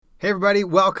Hey everybody,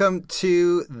 welcome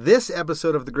to this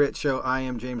episode of The Grit Show. I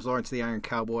am James Lawrence, the Iron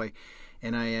Cowboy,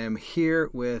 and I am here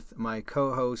with my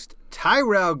co-host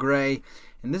Tyrell Gray,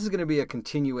 and this is going to be a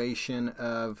continuation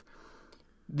of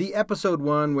the episode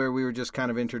 1 where we were just kind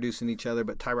of introducing each other,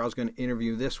 but Tyrell's going to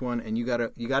interview this one, and you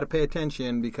gotta pay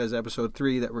attention because episode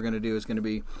 3 that we're going to do is going to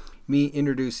be me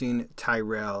introducing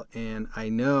Tyrell, and I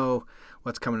know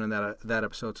what's coming in that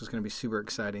episode, so it's going to be super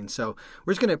exciting. So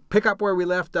we're just going to pick up where we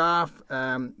left off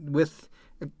with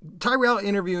Tyrell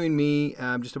interviewing me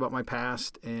just about my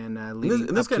past and leading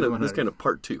this up to 100. This kind of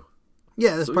part 2.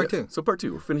 Yeah, this is part 2. So part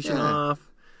 2, we're finishing off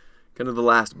kind of the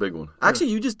last big one. Actually,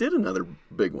 you just did another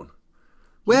big one.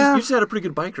 You just had a pretty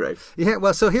good bike ride. Yeah,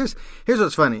 well, so here's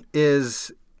what's funny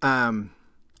is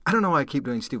I don't know why I keep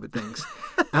doing stupid things.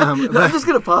 I'm just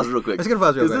going to pause real quick.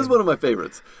 Because this is one of my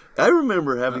favorites. I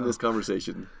remember having this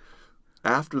conversation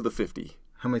after the 50.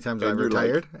 How many times have I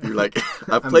retired? You're like,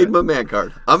 I've played my man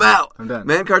card. I'm out. I'm done.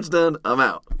 Man card's done. I'm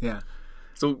out. Yeah.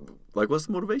 So, what's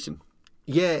the motivation?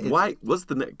 Yeah. Why? What's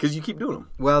the next? Because you keep doing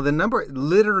them. Well,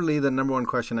 literally the number one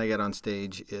question I get on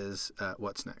stage is,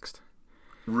 what's next?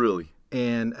 Really?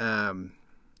 And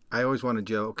I always want to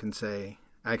joke and say,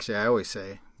 actually, I always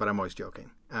say, but I'm always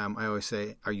joking. I always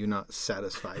say, are you not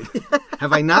satisfied?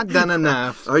 Have I not done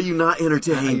enough? Are you not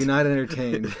entertained? Are you not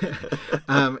entertained?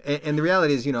 And the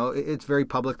reality is, it's very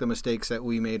public, the mistakes that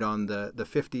we made on the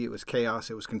 50. It was chaos.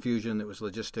 It was confusion. It was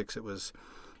logistics. It was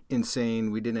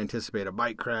insane. We didn't anticipate a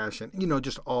bike crash and,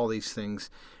 just all these things.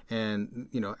 And,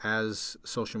 as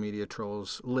social media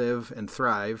trolls live and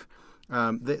thrive,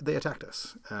 they attacked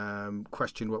us,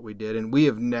 questioned what we did, and we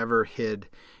have never hid,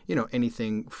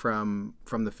 anything from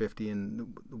the 50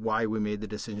 and why we made the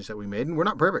decisions that we made. And we're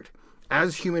not perfect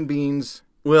as human beings.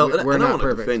 Well, we're and I not want to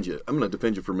perfect. defend you. I'm going to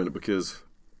defend you for a minute because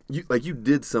you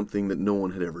did something that no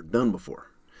one had ever done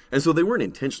before, and so they weren't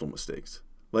intentional mistakes.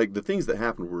 Like the things that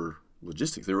happened were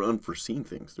logistics. They were unforeseen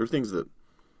things. They're things that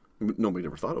nobody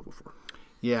ever thought of before.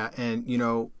 Yeah, and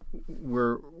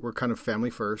we're kind of family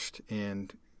first,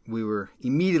 and we were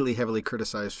immediately heavily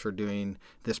criticized for doing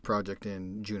this project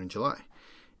in June and July.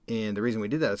 And the reason we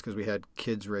did that is because we had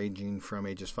kids ranging from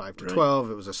ages 5 to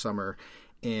 12. It was a summer.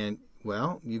 And,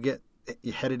 well, you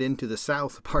headed into the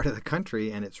south part of the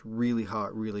country, and it's really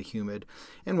hot, really humid.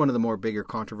 And one of the more bigger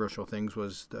controversial things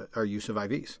was our use of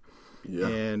IVs. Yeah.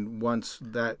 And once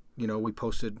that, we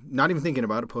posted, not even thinking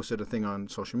about it, posted a thing on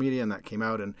social media, and that came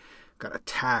out and got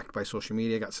attacked by social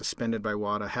media, got suspended by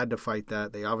WADA, had to fight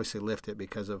that. They obviously lifted it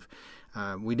because of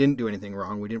we didn't do anything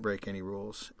wrong. We didn't break any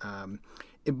rules.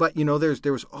 But,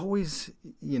 there was always,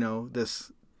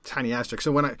 this tiny asterisk.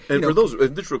 So when for those,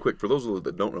 just real quick, for those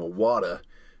that don't know, WADA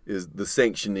is the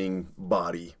sanctioning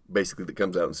body, basically, that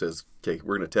comes out and says, okay,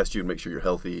 we're going to test you and make sure you're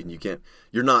healthy, and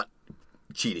you're not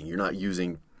cheating, you're not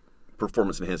using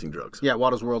performance-enhancing drugs. Yeah,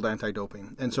 WADA's World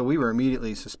Anti-Doping. And so we were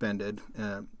immediately suspended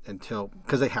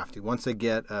because they have to. Once they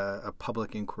get a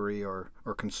public inquiry or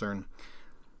concern,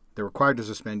 they're required to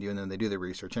suspend you, and then they do the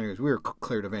research. Anyways, we were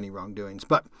cleared of any wrongdoings.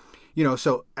 But,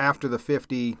 so after the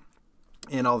 50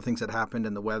 and all the things that happened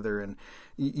and the weather and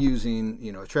using,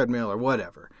 a treadmill or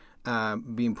whatever,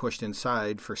 being pushed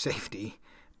inside for safety,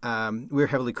 we were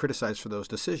heavily criticized for those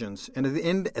decisions. And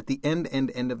at the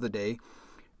end of the day,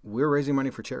 we're raising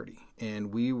money for charity,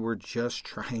 and we were just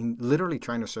literally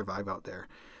trying to survive out there.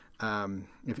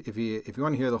 If you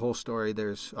want to hear the whole story,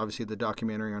 there's obviously the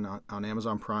documentary on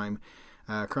Amazon Prime,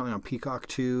 currently on Peacock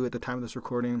 2 at the time of this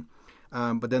recording.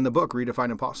 But then the book,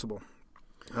 Redefine Impossible.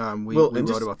 We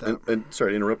wrote about that. And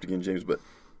sorry to interrupt again, James, but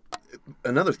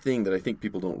another thing that I think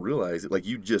people don't realize, like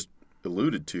you just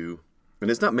alluded to, and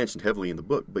it's not mentioned heavily in the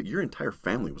book, but your entire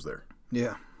family was there.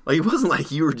 Yeah. Like, it wasn't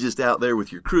like you were just out there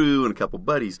with your crew and a couple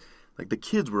buddies. Like, the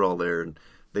kids were all there, and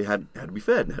they had to be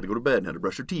fed and had to go to bed and had to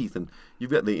brush their teeth. And you've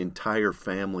got the entire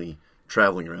family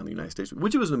traveling around the United States,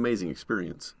 which was an amazing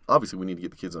experience. Obviously, we need to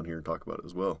get the kids on here and talk about it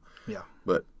as well. Yeah.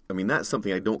 But, I mean, that's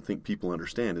something I don't think people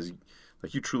understand is,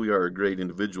 like, you truly are a great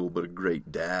individual, but a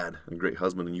great dad and a great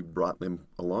husband, and you brought them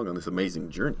along on this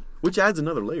amazing journey, which adds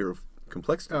another layer of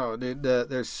complexity. Oh,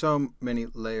 there's so many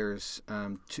layers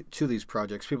to these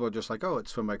projects. People are just like, oh,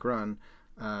 it's swim, bike, run,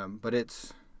 but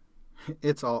it's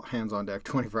all hands on deck,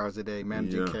 24 hours a day,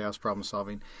 managing chaos, problem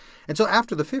solving. And so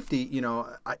after the 50,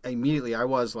 I immediately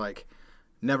was like,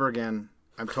 never again.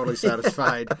 I'm totally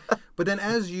satisfied. But then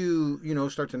as you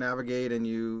start to navigate and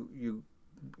you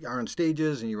are on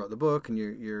stages and you wrote the book and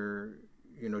you're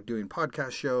doing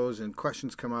podcast shows and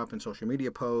questions come up and social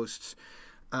media posts.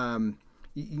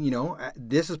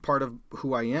 This is part of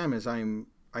who I am. Is I'm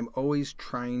always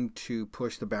trying to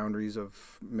push the boundaries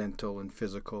of mental and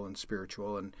physical and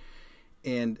spiritual,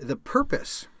 and the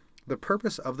purpose the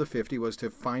purpose of the 50 was to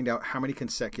find out how many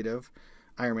consecutive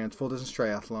Ironmans, full distance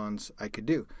triathlons I could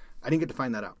do. I didn't get to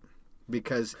find that out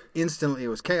because instantly it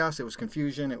was chaos, it was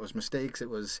confusion, it was mistakes, it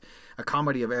was a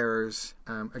comedy of errors,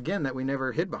 again, that we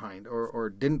never hid behind or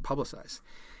didn't publicize.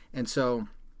 And so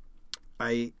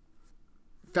I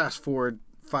fast forward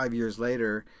 5 years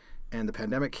later and the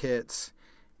pandemic hits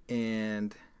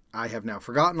and I have now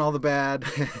forgotten all the bad,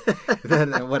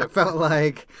 what it felt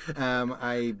like.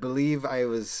 I believe I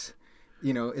was,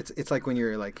 it's like when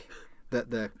you're like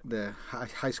the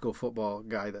high school football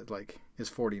guy that like is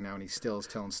 40 now and he still is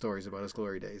telling stories about his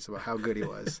glory days, about how good he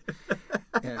was.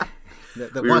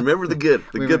 Remember the good.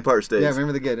 The good part stays. Yeah,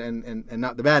 remember the good and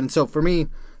not the bad. And so for me,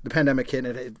 the pandemic hit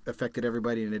and it affected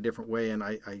everybody in a different way. And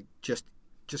I just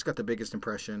got the biggest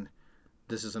impression,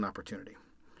 this is an opportunity.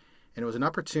 And it was an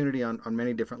opportunity on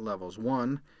many different levels.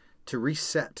 One, to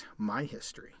reset my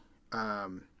history.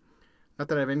 Not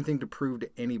that I have anything to prove to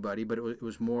anybody, but it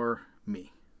was more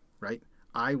me, right?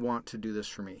 I want to do this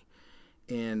for me.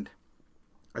 And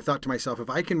I thought to myself, if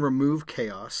I can remove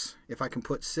chaos, if I can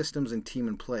put systems and team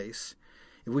in place,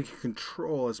 if we can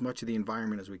control as much of the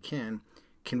environment as we can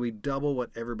we double what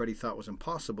everybody thought was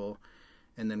impossible?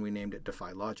 And then we named it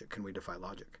Defy Logic. Can we defy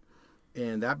logic?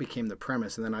 And that became the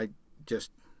premise. And then I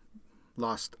just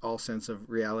lost all sense of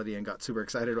reality and got super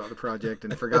excited about the project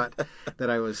and forgot that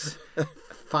I was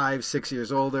 5-6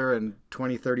 years older and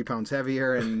 20-30 pounds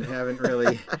heavier and haven't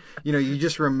really, you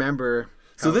just remember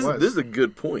how so this it was. This is a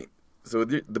good point. So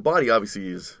the body obviously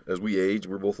is, as we age,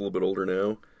 we're both a little bit older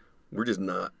now, we're just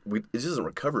not, it just doesn't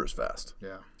recover as fast.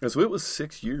 Yeah. And so it was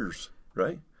 6 years,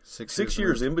 right? 6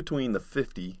 years in between the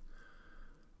 50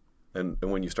 and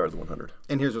when you started the 100.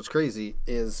 And here's what's crazy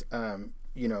is,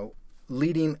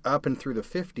 leading up and through the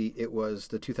 50, it was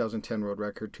the 2010 world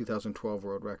record, 2012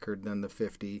 world record, then the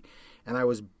 50. And I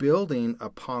was building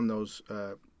upon those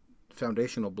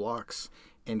foundational blocks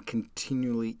and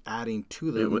continually adding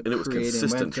to them. And it was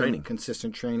consistent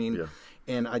training. Yeah.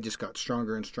 And I just got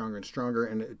stronger and stronger and stronger,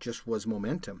 and it just was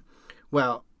momentum.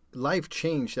 Well, life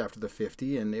changed after the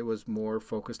 50, and it was more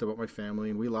focused about my family,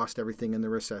 and we lost everything in the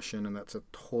recession, and that's a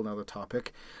whole other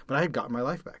topic. But I had gotten my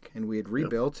life back, and we had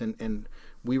rebuilt, and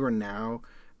we were now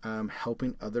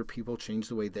helping other people change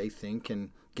the way they think and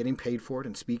getting paid for it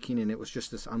and speaking, and it was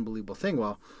just this unbelievable thing.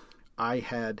 Well, I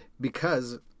had,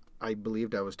 because I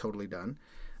believed I was totally done,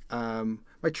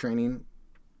 my training,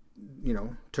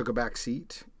 took a back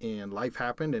seat, and life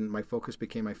happened, and my focus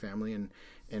became my family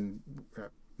and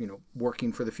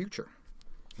working for the future.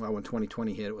 Well, when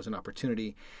 2020 hit, it was an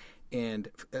opportunity. And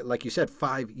like you said,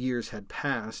 5 years had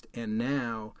passed, and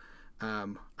now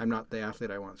I'm not the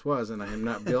athlete I once was, and I am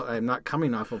not I'm not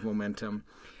coming off of momentum.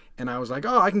 And I was like,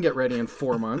 I can get ready in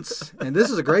 4 months. And this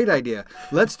is a great idea.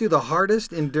 Let's do the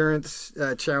hardest endurance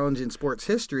challenge in sports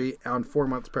history on 4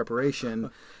 months preparation.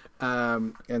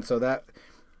 And so that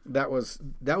was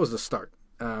the start.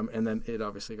 And then it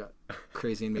obviously got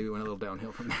crazy and maybe went a little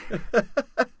downhill from there.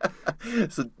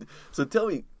 So tell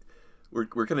me,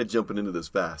 we're kind of jumping into this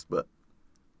fast, but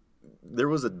there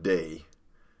was a day,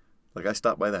 like I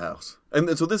stopped by the house, and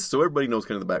so everybody knows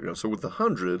kind of the background. So with the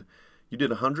 100, you did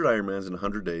 100 Ironmans in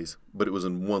 100 days, but it was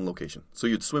in one location. So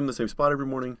you'd swim the same spot every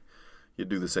morning, you'd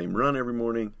do the same run every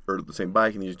morning, or the same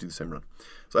bike, and you just do the same run.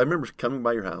 So I remember coming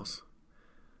by your house.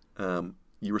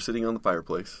 You were sitting on the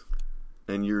fireplace,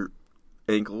 and your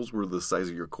ankles were the size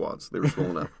of your quads. They were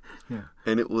swollen up. Yeah.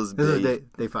 And it was This is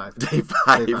day 5. Day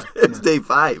 5. It's day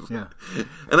 5. Yeah.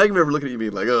 And I can remember looking at you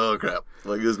being like, oh, crap.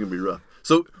 Like, this is going to be rough.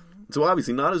 So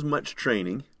obviously not as much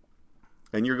training,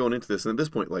 and you're going into this. And at this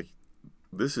point, like,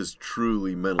 this is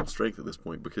truly mental strength at this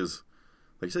point because,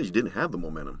 like you said, you didn't have the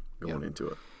momentum going into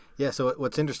it. Yeah, so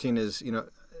what's interesting is,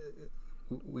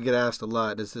 we get asked a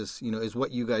lot, is this, is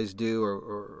what you guys do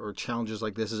or challenges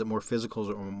like this, is it more physical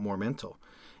or more mental?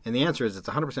 And the answer is it's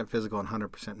 100% physical and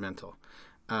 100% mental.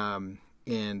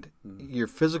 And your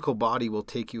physical body will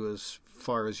take you as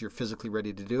far as you're physically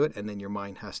ready to do it, and then your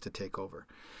mind has to take over.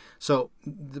 So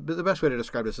the best way to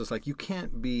describe this is like you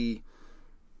can't be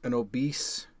an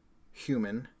obese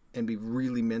human and be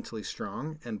really mentally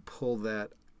strong and pull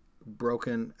that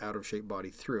broken, out-of-shape body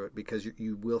through it because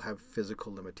you will have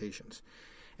physical limitations.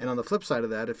 And on the flip side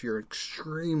of that, if you're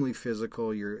extremely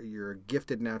physical, you're a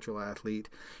gifted natural athlete,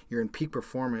 you're in peak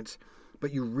performance,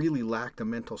 but you really lack the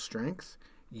mental strength,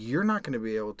 you're not going to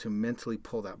be able to mentally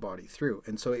pull that body through.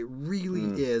 And so it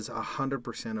really is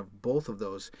 100% of both of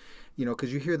those,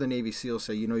 because you hear the Navy SEALs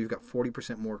say, you've got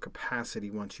 40% more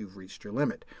capacity once you've reached your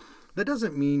limit. That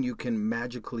doesn't mean you can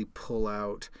magically pull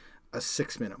out a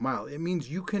 6-minute mile. It means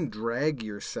you can drag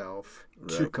yourself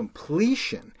to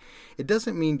completion. It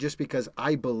doesn't mean just because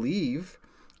I believe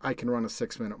I can run a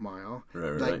 6-minute mile.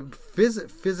 Right. Like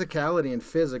physicality and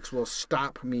physics will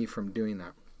stop me from doing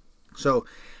that. So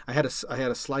I had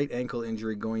a slight ankle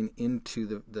injury going into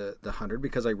the 100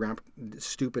 because I ramped,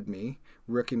 stupid me,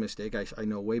 rookie mistake. I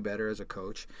know way better as a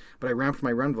coach, but I ramped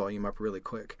my run volume up really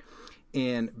quick.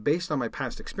 And based on my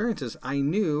past experiences, I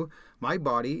knew my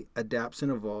body adapts and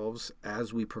evolves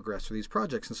as we progress through these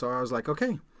projects. And so I was like,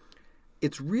 okay,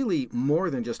 it's really more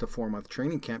than just a 4-month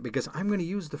training camp because I'm going to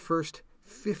use the first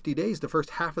 50 days, the first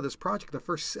half of this project, the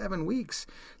first 7 weeks.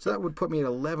 So that would put me at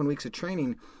 11 weeks of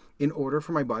training in order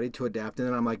for my body to adapt. And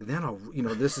then I'm like, then I'll,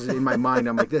 this is in my mind,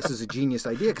 I'm like, this is a genius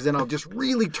idea because then I'll just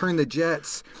really turn the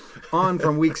jets on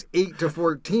from weeks 8 to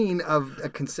 14 of a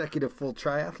consecutive full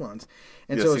triathlons.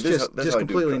 And so it's just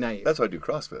completely naive. That's how I do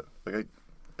CrossFit. Like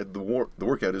the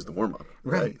workout is the warm-up.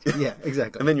 Right. Yeah,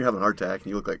 exactly. And then you're having a heart attack and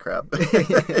you look like crap. Yeah,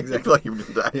 exactly. You feel like you're going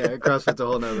to die. Yeah, CrossFit's a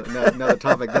whole another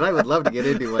topic that I would love to get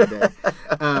into one day.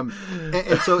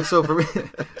 And so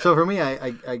for me,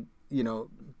 I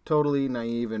totally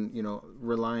naive and,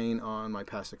 relying on my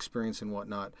past experience and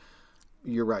whatnot.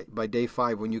 You're right. By day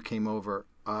 5, when you came over,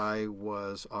 I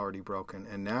was already broken.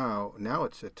 And now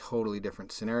it's a totally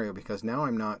different scenario because now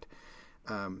I'm not,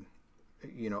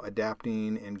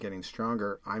 adapting and getting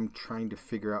stronger. I'm trying to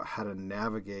figure out how to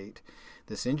navigate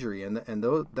this injury. And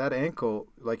that ankle,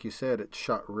 like you said, it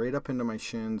shot right up into my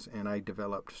shins and I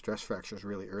developed stress fractures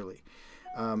really early.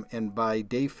 And by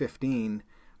day 15,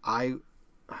 I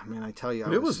tell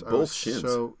you, it was both shins.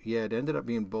 So yeah, it ended up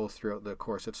being both throughout the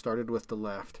course. It started with the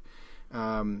left,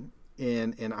 and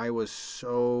I was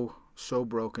so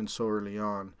broken so early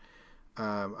on.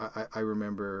 I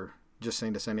remember just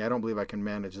saying to Sandy, I don't believe I can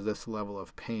manage this level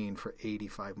of pain for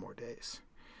 85 more days,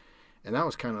 and that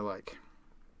was kind of like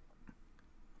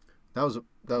that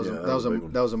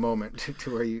was a moment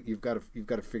to where you've got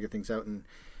to figure things out, and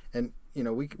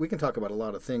we can talk about a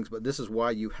lot of things, but this is why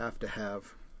you have to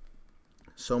have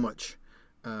so much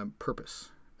purpose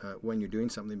when you're doing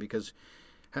something, because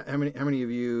how many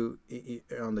of you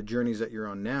on the journeys that you're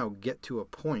on now get to a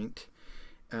point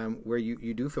where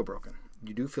you do feel broken,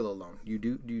 you do feel alone, you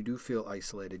do feel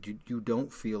isolated, you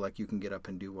don't feel like you can get up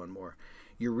and do one more.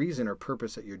 Your reason or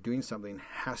purpose that you're doing something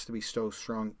has to be so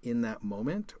strong in that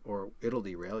moment or it'll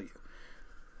derail you.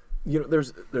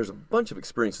 There's a bunch of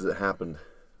experiences that happened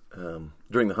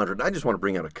during the 100. I just want to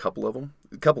bring out a couple of them,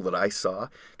 a couple that I saw.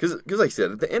 Because like I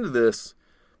said, at the end of this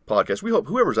podcast, we hope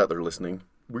whoever's out there listening,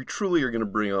 we truly are going to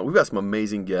bring on, we've got some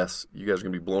amazing guests. You guys are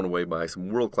going to be blown away by some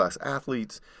world-class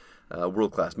athletes,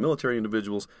 world-class military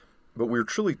individuals. But we're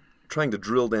truly trying to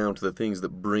drill down to the things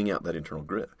that bring out that internal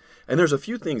grit. And there's a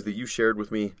few things that you shared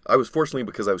with me. I was fortunately,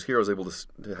 because I was here, I was able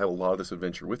to have a lot of this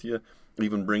adventure with you,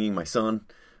 even bringing my son.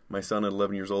 My son at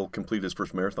 11 years old completed his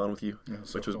first marathon with you,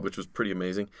 which was pretty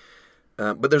amazing.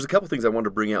 But there's a couple things I wanted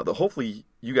to bring out that hopefully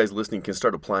you guys listening can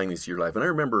start applying these to your life. And I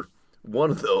remember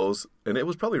one of those, and it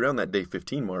was probably around that day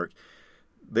 15 mark.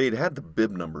 They'd had the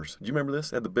bib numbers. Do you remember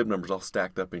this? They had the bib numbers all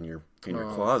stacked up in your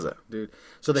closet, dude.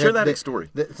 So share that story.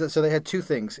 So they had two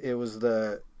things. It was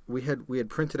we had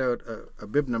printed out a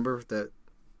bib number that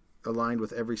aligned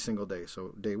with every single day.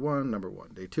 So day 1, number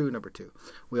 1. Day 2, number 2.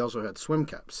 We also had swim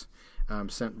caps.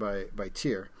 Sent by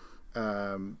tier.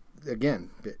 Again,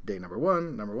 day number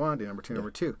 1, day number 2,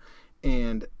 number 2.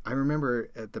 And I remember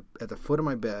at the foot of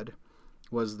my bed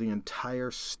was the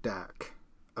entire stack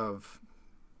of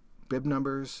bib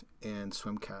numbers and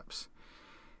swim caps.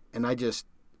 And I just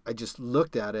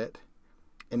looked at it,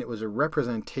 and it was a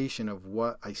representation of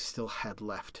what I still had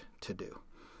left to do.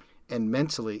 And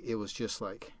mentally, it was just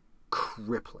like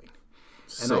crippling.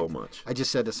 And much. I just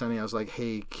said to Sonny, I was like,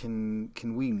 "Hey, can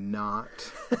we not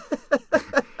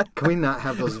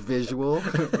have those visual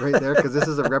right there? Because this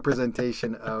is a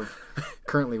representation of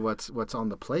currently what's on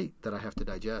the plate that I have to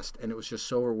digest." And it was just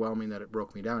so overwhelming that it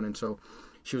broke me down. And so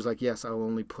she was like, "Yes, I'll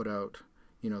only put out,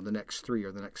 the next 3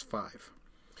 or the next 5,"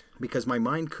 because my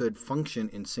mind could function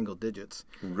in single digits,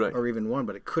 right, or even 1,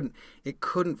 but it couldn't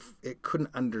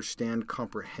understand,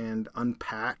 comprehend,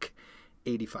 unpack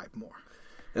 85 more.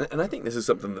 And I think this is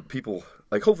something that people,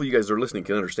 like hopefully you guys that are listening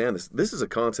can understand this. This is a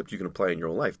concept you can apply in your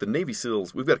own life. The Navy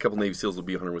SEALs, we've got a couple Navy SEALs that'll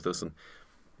be on here with us, and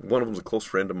one of them's a close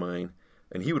friend of mine,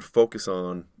 and he would focus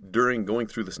on, during going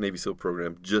through this Navy SEAL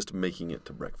program, just making it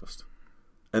to breakfast.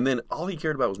 And then all he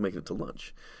cared about was making it to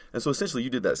lunch. And so essentially you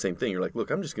did that same thing. You're like, look,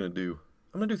 I'm going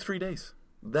to do 3 days.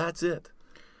 That's it.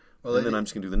 Well, and then I'm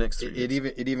just going to do the next 3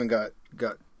 days. It even got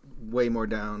way more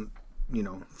down,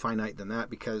 finite than that,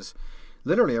 because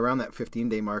literally around that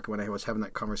 15-day mark when I was having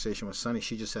that conversation with Sonny,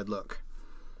 she just said, "Look,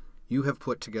 you have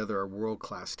put together a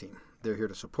world-class team. They're here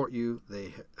to support you.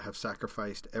 They have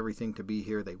sacrificed everything to be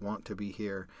here. They want to be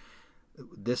here.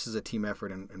 this is a team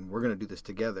effort, and we're going to do this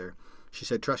together. She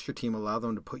said, trust your team, allow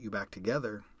them to put you back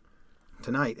together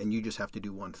tonight, and you just have to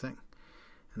do one thing.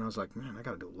 And I was like, man, I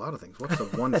got to do a lot of things. What's the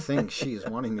one thing she is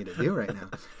wanting me to do right now?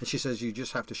 And she says, you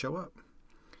just have to show up.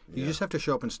 You just have to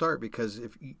show up and start, because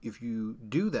if you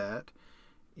do that,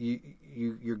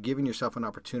 you're giving yourself an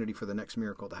opportunity for the next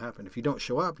miracle to happen. If you don't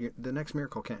show up, the next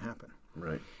miracle can't happen.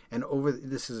 Right. And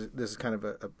this is kind of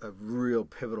a real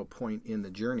pivotal point in the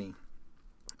journey.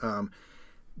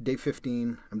 Day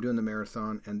 15, I'm doing the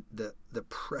marathon, and the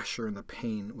pressure and the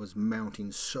pain was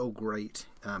mounting so great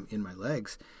in my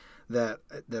legs that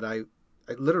I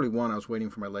literally I was waiting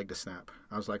for my leg to snap.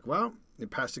 I was like, well, in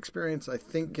past experience, I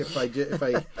think if I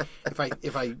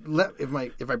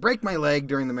break my leg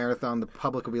during the marathon, the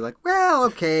public will be like, well,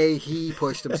 okay, he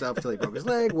pushed himself till he broke his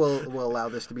leg. We'll allow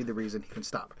this to be the reason he can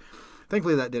stop.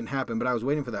 Thankfully, that didn't happen, but I was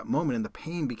waiting for that moment, and the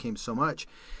pain became so much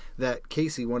that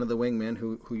Casey, one of the wingmen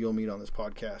who you'll meet on this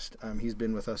podcast, he's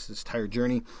been with us this entire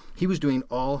journey. He was doing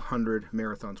all 100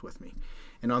 marathons with me.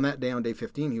 And on that day, on day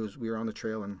 15, we were on the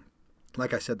trail, and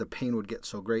like I said, the pain would get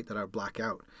so great that I would black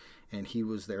out. And he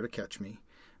was there to catch me.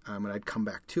 And I'd come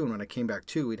back to. And when I came back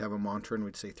to, we'd have a mantra and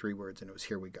we'd say 3 words, and it was,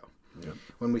 here we go. Yep.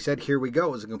 When we said, here we go,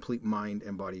 it was a complete mind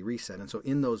and body reset. And so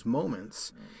in those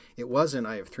moments, it wasn't,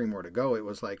 I have 3 more to go. It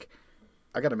was like,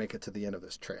 I got to make it to the end of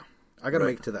this trail. I got to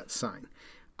make it to that sign.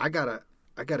 I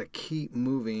gotta keep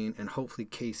moving, and hopefully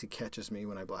Casey catches me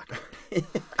when I black out.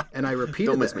 And I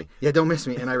repeated Don't miss me. Yeah, don't miss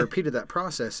me. And I repeated that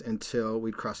process until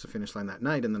we'd crossed the finish line that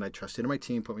night, and then I trusted in my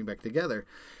team, put me back together.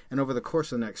 And over the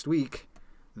course of the next week,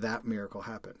 that miracle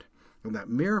happened. And that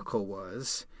miracle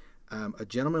was a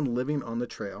gentleman living on the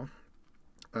trail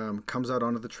comes out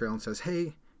onto the trail and says,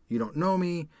 hey, you don't know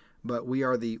me, but we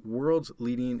are the world's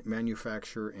leading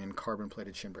manufacturer in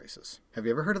carbon-plated shin braces. Have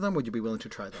you ever heard of them? Would you be willing to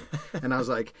try them? And I was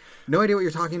like, no idea what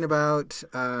you're talking about,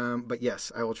 but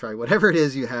yes, I will try whatever it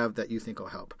is you have that you think will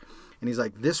help. And he's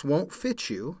like, this won't fit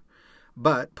you,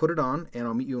 but put it on, and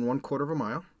I'll meet you in 1/4 of a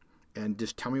mile, and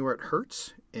just tell me where it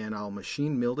hurts, and I'll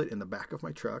machine mill it in the back of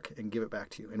my truck and give it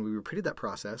back to you. And we repeated that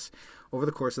process over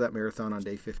the course of that marathon on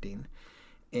day 15.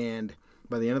 And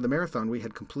by the end of the marathon, we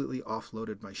had completely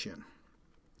offloaded my shin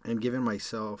and given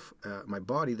myself, my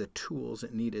body, the tools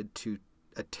it needed to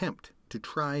attempt to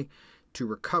try to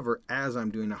recover as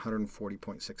I'm doing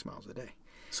 140.6 miles a day.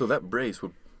 So that brace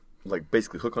would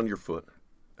basically hook on your foot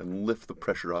and lift the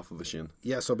pressure off of the shin.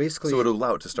 Yeah, so basically... So it would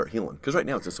allow it to start healing. Because right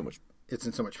now it's in so much... It's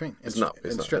in so much pain. It's not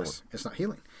stress. healing. It's not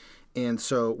healing. And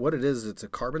so what it is, it's a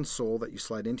carbon sole that you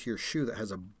slide into your shoe that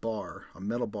has a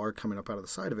metal bar coming up out of the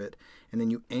side of it, and then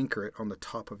you anchor it on the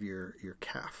top of your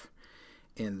calf.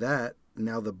 And that...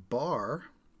 Now the bar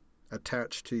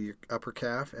attached to your upper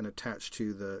calf and attached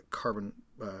to the carbon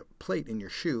plate in your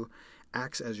shoe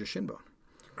acts as your shin bone.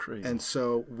 Crazy. And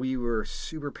so we were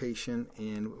super patient,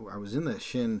 and I was in the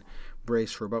shin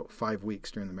brace for about 5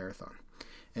 weeks during the marathon.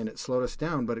 And it slowed us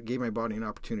down, but it gave my body an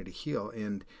opportunity to heal.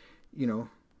 And,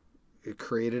 it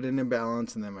created an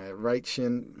imbalance, and then my right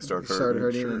shin started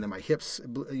hurting, sure. And then my hips,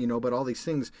 but all these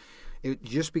things, it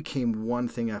just became one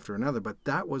thing after another. But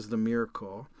that was the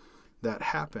miracle that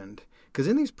happened. Because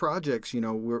in these projects,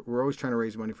 we're always trying to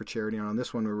raise money for charity. And on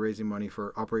this one, we're raising money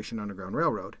for Operation Underground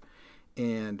Railroad.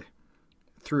 And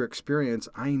through experience,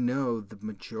 I know the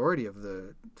majority of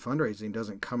the fundraising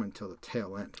doesn't come until the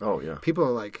tail end. Oh, yeah. People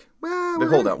are like, well, they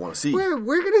hold out, want to see. We're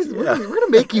gonna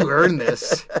make you earn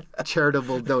this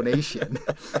charitable donation.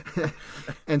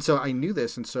 And so I knew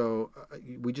this, and so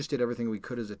we just did everything we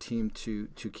could as a team to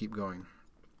keep going.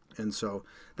 And so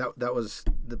that was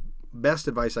the best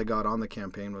advice I got on the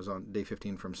campaign was on day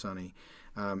 15 from Sonny.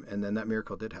 And then that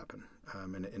miracle did happen.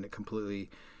 And it completely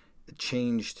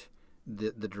changed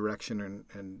the direction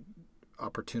and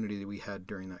opportunity that we had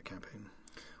during that campaign.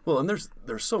 Well, and there's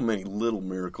so many little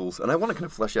miracles, and I want to kind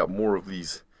of flesh out more of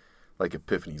these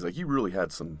epiphanies. You really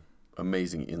had some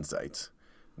amazing insights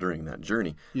during that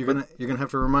journey. You're gonna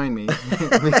have to remind me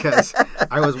because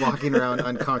I was walking around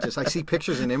unconscious. I see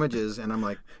pictures and images, and I'm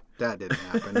like, that didn't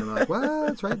happen. And I'm like, well,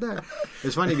 it's right there.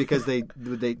 It's funny because they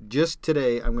just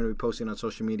today I'm going to be posting on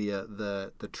social media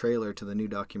the trailer to the new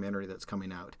documentary that's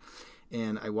coming out.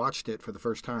 And I watched it for the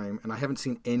first time, and I haven't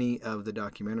seen any of the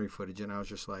documentary footage, and I was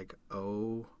just like,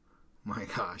 oh my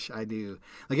gosh, I do.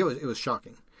 It was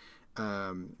shocking.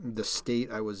 The state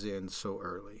I was in so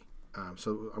early.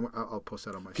 So I'll post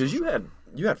that on my. Because you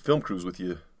had film crews with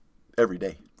you every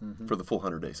day for the full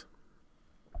 100 days.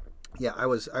 Yeah, I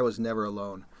was never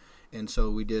alone, and so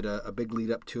we did a big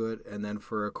lead up to it, and then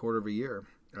for a quarter of a year,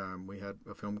 we had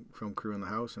a film crew in the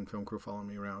house and film crew following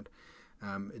me around.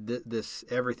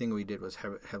 Everything we did was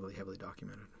heavily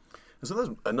documented. And so that's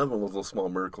another one of those little small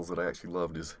miracles that I actually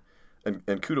loved is,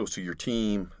 and kudos to your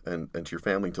team and to your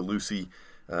family, to Lucy,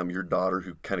 your daughter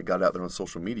who kind of got out there on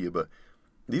social media. But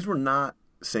these were not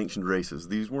sanctioned races.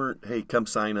 These weren't, hey, come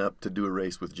sign up to do a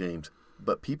race with James.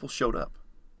 But people showed up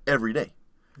every day.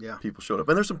 Yeah. People showed up.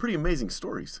 And there's some pretty amazing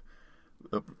stories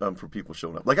for people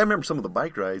showing up. Like I remember some of the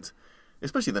bike rides,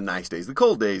 especially the nice days. The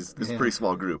cold days is a pretty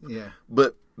small group. Yeah.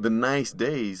 But the nice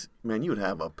days, man, you would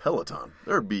have a peloton.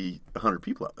 There would be 100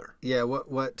 people out there. Yeah,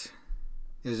 what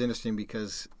is interesting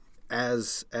because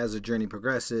as the journey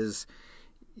progresses,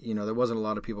 there wasn't a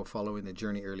lot of people following the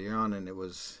journey early on, and it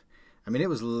was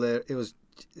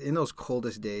in those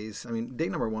coldest days. I mean, day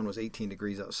number 1 was 18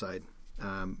 degrees outside,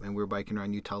 and we were biking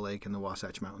around Utah Lake and the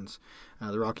Wasatch Mountains,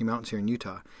 the Rocky Mountains here in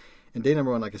Utah. And day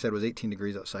number 1, like I said, was 18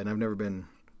 degrees outside, and I've never been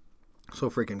so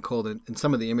freaking cold. And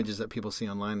some of the images that people see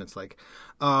online, it's like,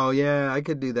 oh yeah, I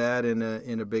could do that in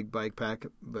a big bike pack.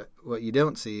 But what you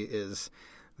don't see is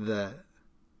the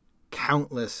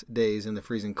countless days in the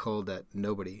freezing cold that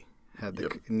nobody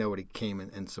came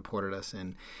and supported us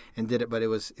and did it. But it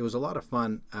was a lot of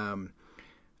fun.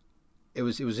 It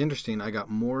was interesting. I got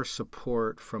more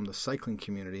support from the cycling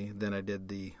community than I did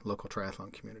the local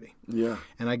triathlon community. Yeah.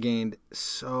 And I gained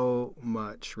so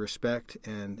much respect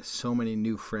and so many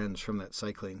new friends from that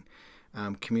cycling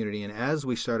community. And as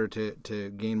we started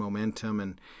to gain momentum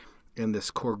and this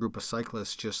core group of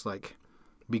cyclists just like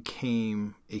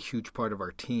became a huge part of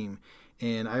our team.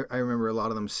 And I remember a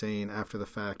lot of them saying after the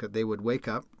fact that they would wake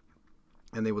up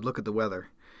and they would look at the weather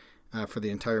for the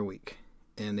entire week.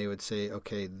 And they would say,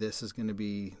 okay, these are going to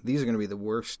be the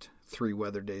worst 3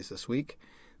 weather days this week.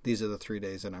 These are the 3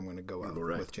 days that I'm going to go out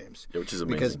with James. Yeah, which is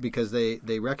amazing. Because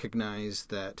they recognize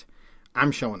that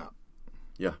I'm showing up.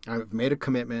 Yeah. I've made a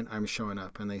commitment. I'm showing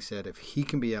up. And they said if he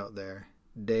can be out there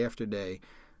day after day,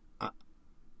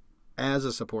 as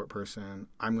a support person,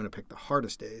 I'm going to pick the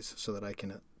hardest days so that I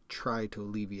can try to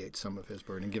alleviate some of his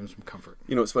burden and give him some comfort.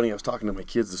 It's funny. I was talking to my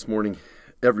kids this morning.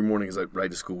 Every morning as I ride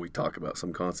to school, we talk about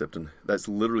some concept, and that's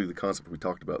literally the concept we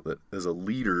talked about, that as a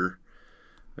leader,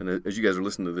 and as you guys are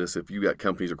listening to this, if you got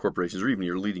companies or corporations, or even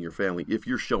you're leading your family, if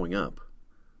you're showing up,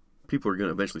 people are going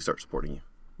to eventually start supporting you.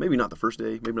 Maybe not the first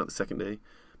day, maybe not the second day,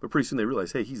 but pretty soon they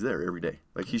realize, hey, he's there every day.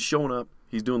 Like, he's showing up,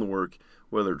 he's doing the work,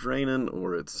 whether it's raining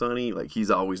or it's sunny, like, he's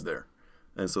always there.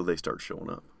 And so they start showing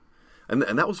up. And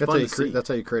that was fun to see. That's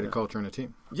how you create a culture in a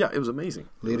team. Yeah, it was amazing.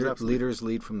 Leaders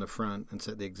lead from the front and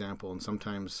set the example. And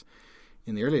sometimes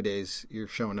in the early days, you're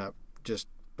showing up just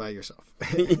by yourself.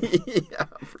 Yeah,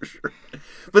 for sure.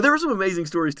 But there were some amazing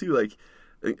stories too. Like,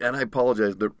 and I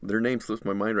apologize, their name slips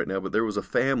my mind right now, but there was a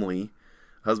family,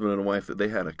 husband and a wife, that they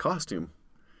had a costume.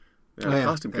 They had a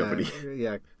costume company.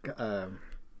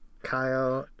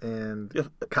 Kyle and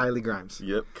Kylie Grimes.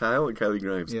 Yep, Kyle and Kylie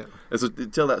Grimes. Yeah. And so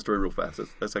tell that story real fast.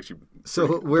 That's actually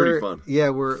pretty fun. Yeah,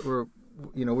 we're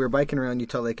biking around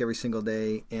Utah Lake every single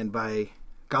day, and by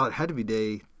God, it had to be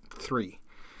day 3.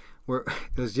 It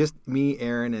was just me,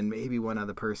 Aaron, and maybe one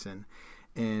other person,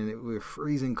 and we were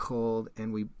freezing cold,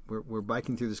 and we're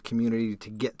biking through this community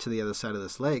to get to the other side of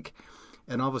this lake,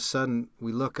 and all of a sudden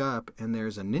we look up and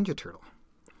there's a Ninja Turtle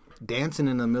dancing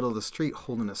in the middle of the street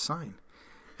holding a sign.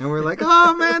 And we're like,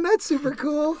 oh, man, that's super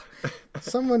cool.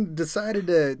 Someone decided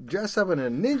to dress up in a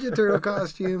Ninja Turtle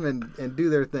costume and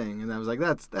do their thing. And I was like,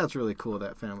 that's really cool,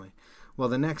 that family. Well,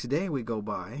 the next day we go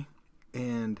by,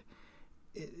 and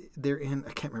they're in,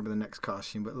 I can't remember the next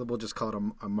costume, but we'll just call it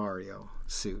a Mario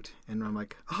suit. And I'm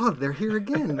like, oh, they're here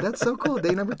again. That's so cool.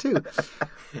 Day number 2.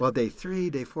 Well, day 3,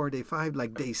 day 4, day 5,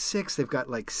 like day 6, they've got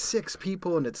like 6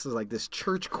 people, and it's like this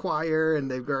church choir,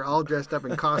 and they're all dressed up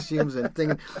in costumes and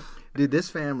thinking... Dude, this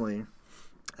family,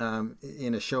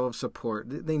 in a show of support,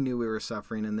 they knew we were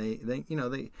suffering, and they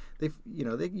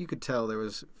you could tell there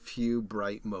was few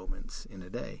bright moments in a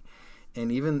day,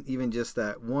 and even just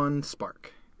that one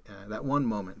spark, that one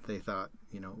moment, they thought,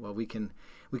 well, we can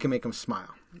make them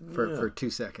smile for 2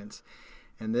 seconds,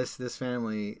 and this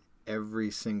family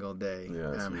every single day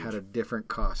had a different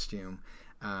costume.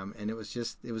 And it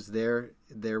was their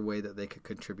way that they could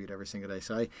contribute every single day.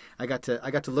 So I got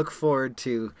to look forward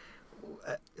to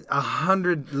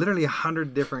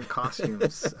 100 different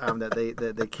costumes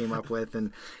that they came up with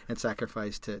and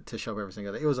sacrificed to show up every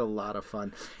single day. It was a lot of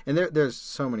fun, and there's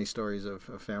so many stories of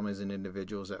families and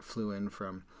individuals that flew in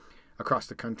from across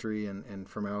the country and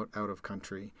from out of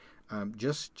country,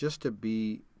 just to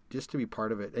be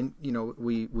part of it. And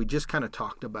we just kind of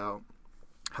talked about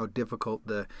how difficult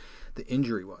the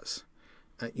injury was,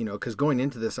 because going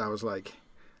into this, I was like,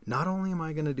 not only am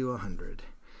I going to do 100,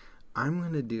 I'm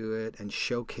going to do it and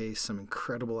showcase some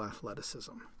incredible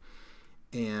athleticism.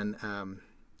 And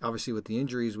obviously with the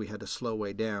injuries, we had to slow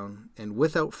way down. And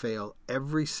without fail,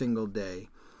 every single day,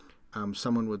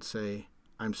 someone would say,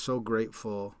 I'm so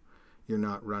grateful you're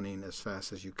not running as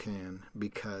fast as you can,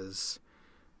 because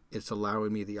it's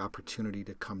allowing me the opportunity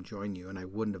to come join you. And I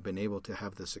wouldn't have been able to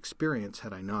have this experience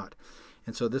had I not.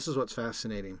 And so this is what's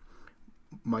fascinating.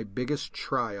 My biggest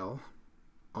trial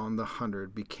on the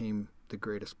 100 became the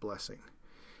greatest blessing,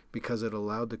 because it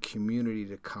allowed the community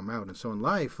to come out. And so in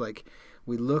life, like,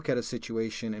 we look at a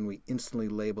situation and we instantly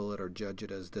label it or judge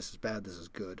it as this is bad, this is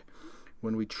good,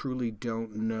 when we truly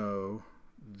don't know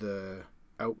the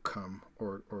outcome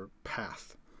or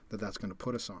path that that's going to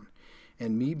put us on.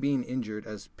 And me being injured,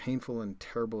 as painful and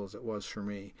terrible as it was for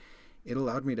me, it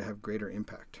allowed me to have greater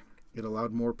impact. It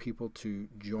allowed more people to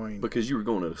join. Because you were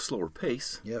going at a slower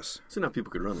pace. Yes. So now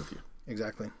people could run with you.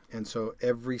 Exactly. And so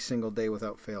every single day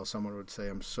without fail, someone would say,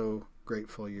 I'm so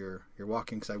grateful you're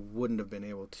walking, because I wouldn't have been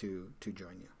able to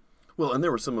join you. Well, and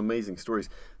there were some amazing stories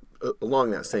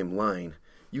along that same line.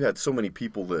 You had so many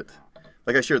people that,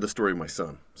 like, I shared the story of my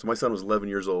son. So my son was 11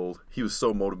 years old. He was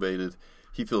so motivated.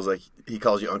 He feels like he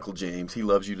calls you Uncle James. He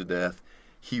loves you to death.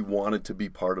 He wanted to be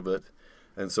part of it.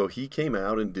 And so he came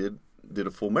out and did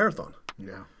a full marathon.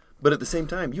 Yeah. But at the same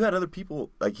time, you had other people,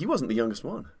 like, he wasn't the youngest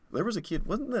one. There was a kid,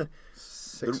 wasn't the...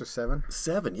 6 or 7?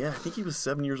 7, yeah. I think he was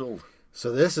 7 years old.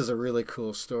 So this is a really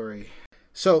cool story.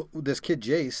 So this kid,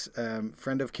 Jace,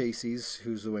 friend of Casey's,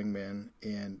 who's the wingman,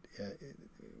 and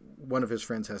one of his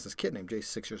friends has this kid named Jace,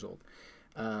 6 years old.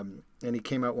 And he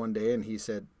came out one day and he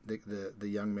said, the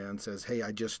young man says, hey,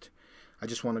 I just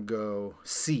want to go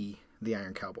see the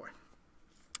Iron Cowboy.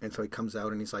 And so he comes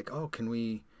out and he's like, oh, can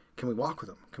we walk with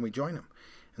him? Can we join him?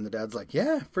 And the dad's like,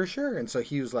 yeah, for sure. And so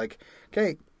he was like,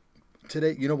 okay,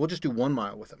 today, we'll just do 1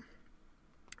 mile with him.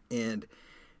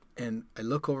 And I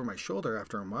look over my shoulder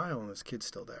after a mile and this kid's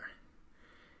still there.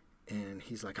 And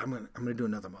he's like, I'm gonna do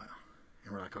another mile.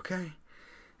 And we're like, okay.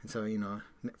 And so,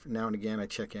 now and again I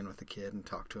check in with the kid and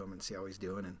talk to him and see how he's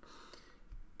doing. And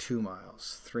 2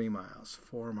 miles, 3 miles,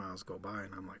 4 miles go by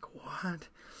and I'm like, what?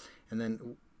 And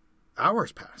then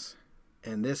hours pass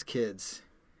and this kid's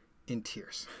in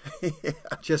tears. Yeah.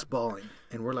 Just bawling.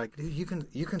 And we're like, dude,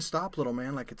 you can stop, little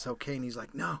man, like, it's okay. And he's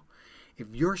like, no, if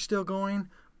you're still going,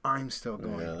 I'm still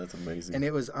going. Yeah, that's amazing. And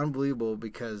it was unbelievable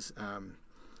because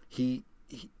he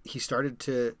started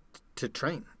to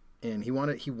train, and he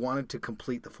wanted to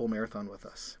complete the full marathon with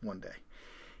us one day.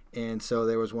 And so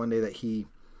there was one day that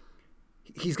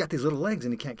he's got these little legs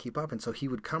and he can't keep up, and so he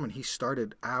would come and he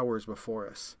started hours before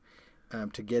us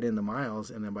to get in the miles,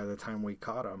 and then by the time we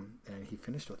caught him, and he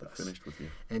finished with us. Finished with you.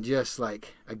 And just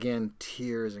like, again,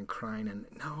 tears and crying, and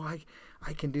no,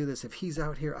 I can do this. If he's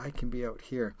out here, I can be out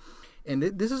here. And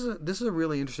this is a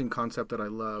really interesting concept that I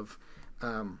love.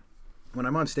 When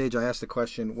I'm on stage, I ask the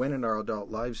question, when in our adult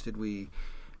lives did we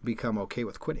become okay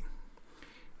with quitting?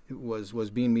 Was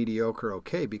being mediocre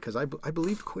okay? Because I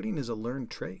believe quitting is a learned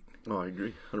trait. Oh, I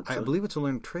agree, 100%. I believe it's a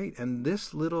learned trait. And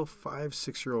this little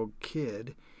 5-6-year-old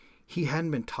kid, he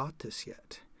hadn't been taught this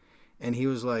yet. And he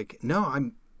was like,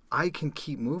 no, I can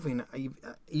keep moving.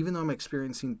 Even though I'm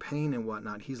experiencing pain and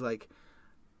whatnot, he's like,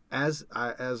 as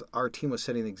our team was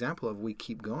setting the example of we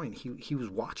keep going, he was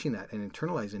watching that and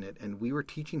internalizing it. And we were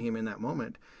teaching him in that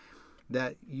moment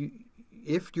that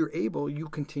if you're able, you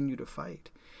continue to fight.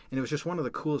 And it was just one of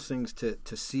the coolest things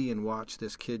to see and watch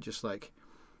this kid just like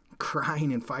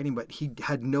crying and fighting, but he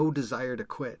had no desire to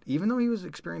quit. Even though he was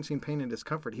experiencing pain and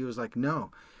discomfort, he was like,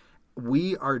 no,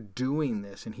 we are doing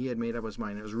this. And he had made up his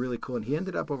mind. It was really cool. And he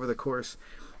ended up over the course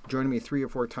joining me 3 or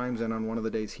 4 times, and on one of the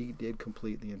days he did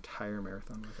complete the entire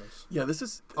marathon with us. Yeah, this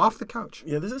is... Off the couch.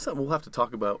 Yeah, this is something we'll have to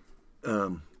talk about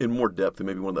in more depth in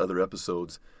maybe one of the other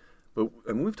episodes. But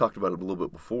I mean, we've talked about it a little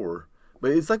bit before.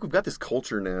 But it's like we've got this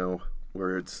culture now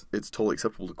where it's totally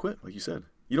acceptable to quit, like you said.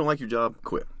 You don't like your job,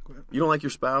 quit. You don't like your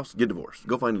spouse, get divorced.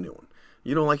 Go find a new one.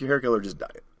 You don't like your hair color, just dye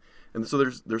it. And so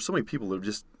there's so many people that have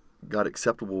just got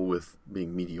acceptable with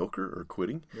being mediocre or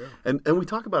quitting. Yeah. And we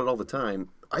talk about it all the time.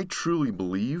 I truly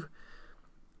believe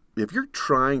if you're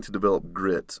trying to develop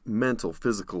grit, mental,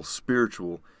 physical,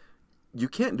 spiritual, you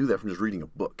can't do that from just reading a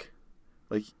book.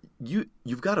 Like,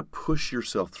 you've got to push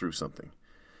yourself through something.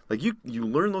 Like, you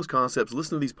learn those concepts,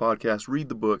 listen to these podcasts, read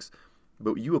the books,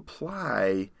 but you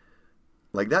apply,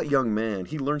 like that young man,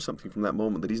 he learned something from that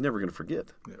moment that he's never going to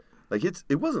forget. Yeah. Like,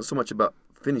 it wasn't so much about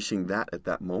finishing that at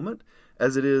that moment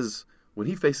as it is when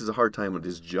he faces a hard time with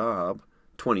his job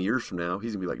 20 years from now,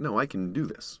 he's going to be like, no, I can do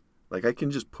this. Like, I can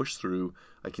just push through.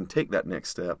 I can take that next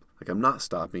step. Like, I'm not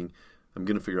stopping. I'm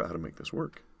going to figure out how to make this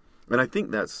work. And I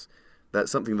think that's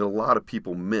something that a lot of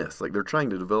people miss. Like, they're trying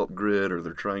to develop grit or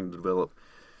they're trying to develop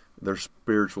their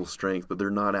spiritual strength, but they're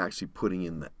not actually putting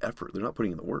in the effort. They're not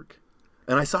putting in the work.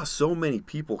 And I saw so many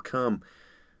people come,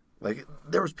 like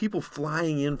there was people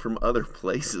flying in from other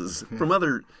places, from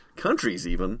other countries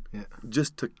even,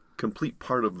 just to complete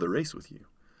part of the race with you.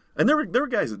 And there were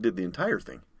guys that did the entire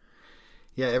thing.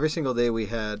 Yeah, every single day we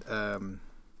had a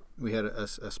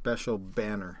special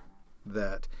banner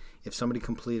that if somebody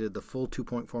completed the full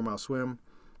 2.4 mile swim,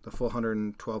 the full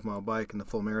 112 mile bike, and the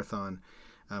full marathon,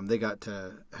 they got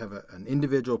to have an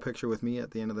individual picture with me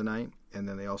at the end of the night, and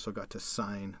then they also got to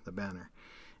sign the banner.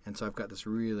 And so I've got this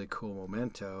really cool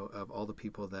memento of all the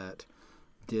people that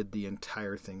did the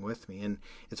entire thing with me. And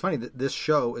it's funny that this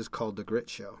show is called The Grit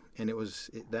Show, and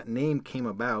that name came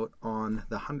about on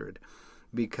the 100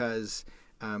 because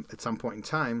at some point in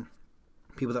time,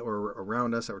 people that were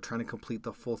around us that were trying to complete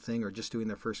the full thing or just doing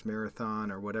their first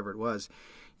marathon or whatever it was,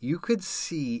 you could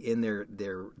see in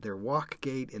their walk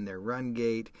gait, in their run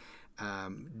gait,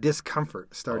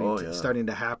 discomfort starting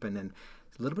to happen, and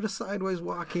a little bit of sideways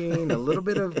walking, a little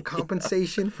bit of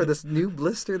compensation for this new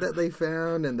blister that they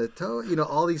found, and the toe,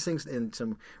 all these things, and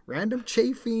some random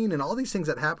chafing, and all these things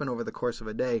that happen over the course of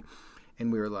a day.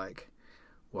 And we were like,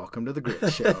 welcome to the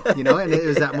Grit Show, and it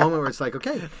was that moment where it's like,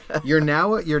 okay, you're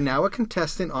now a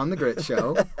contestant on the Grit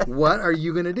Show. What are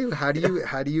you going to do? How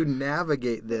do you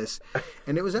navigate this?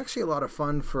 And it was actually a lot of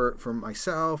fun for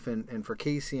myself and for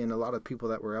Casey and a lot of people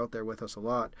that were out there with us a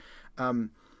lot.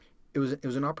 It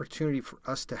was an opportunity for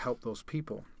us to help those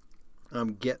people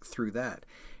get through that,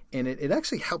 and it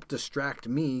actually helped distract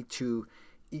me to,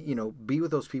 be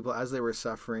with those people as they were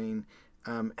suffering.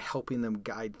 Helping them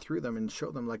guide through them and show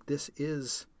them like this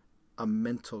is a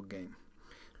mental game.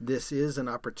 This is an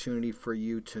opportunity for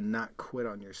you to not quit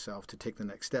on yourself, to take the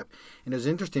next step. And it was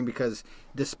interesting because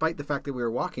despite the fact that we were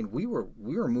walking, we were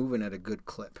moving at a good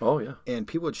clip. Oh yeah. And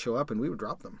people would show up and we would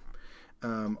drop them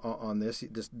on this,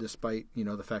 despite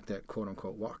the fact that quote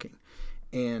unquote walking.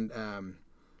 And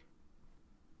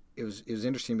it was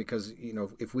interesting because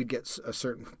if we'd get a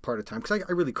certain part of time, because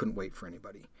I really couldn't wait for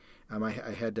anybody. I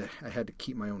had to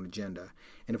keep my own agenda,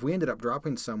 and if we ended up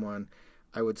dropping someone,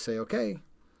 I would say, okay,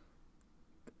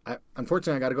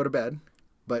 unfortunately I got to go to bed,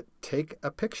 but take a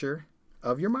picture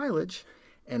of your mileage,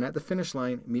 and at the finish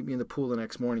line, meet me in the pool the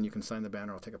next morning. You can sign the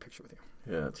banner. I'll take a picture with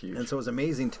you. Yeah, it's huge. And so it was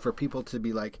amazing for people to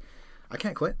be like, I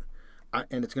can't quit,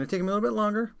 and it's going to take me a little bit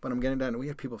longer, but I'm getting done. And we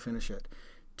had people finish it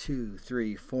 2,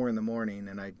 3, 4 in the morning,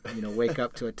 and I wake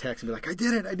up to a text and be like, I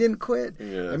did it, I didn't quit,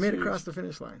 I made it across the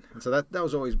finish line. And so that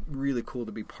was always really cool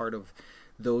to be part of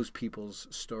those people's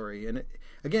story. And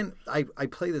again, I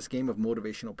play this game of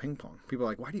motivational ping pong. People are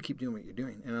like, why do you keep doing what you're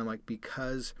doing? And I'm like,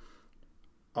 because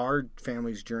our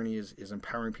family's journey is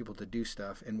empowering people to do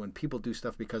stuff, and when people do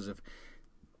stuff because of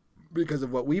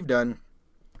what we've done,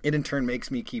 it in turn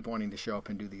makes me keep wanting to show up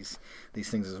and do these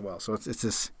things as well. So it's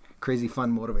this crazy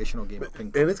fun motivational game of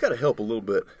ping pong. And it's got to help a little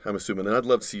bit, I'm assuming, and I'd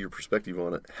love to see your perspective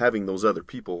on it, having those other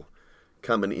people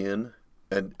coming in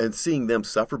and seeing them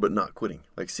suffer but not quitting.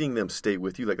 Like seeing them stay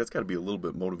with you, like that's got to be a little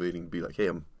bit motivating to be like, hey,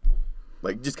 I'm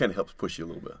like, just kind of helps push you a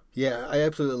little bit. Yeah, I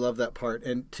absolutely love that part.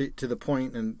 And to the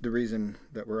point, and the reason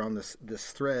that we're on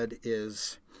this thread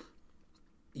is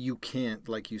you can't,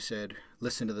 like you said,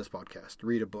 listen to this podcast,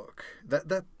 read a book.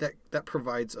 That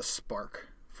provides a spark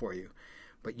for you.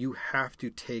 But you have to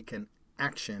take an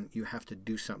action. You have to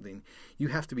do something. You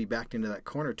have to be backed into that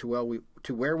corner to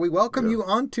where we welcome you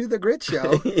onto the Grit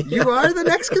Show. You are the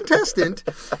next contestant.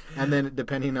 And then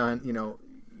depending on,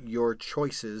 your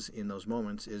choices in those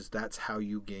moments that's how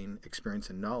you gain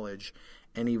experience and knowledge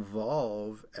and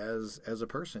evolve as a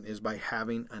person, is by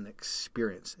having an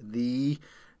experience. The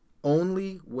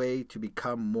only way to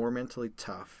become more mentally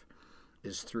tough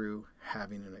is through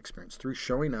having an experience, through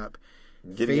showing up,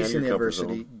 facing the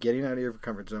adversity, getting out of your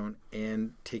comfort zone,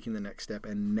 and taking the next step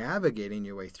and navigating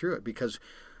your way through it, because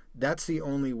that's the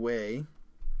only way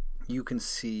you can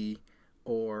see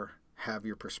or have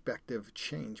your perspective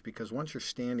change. Because once you're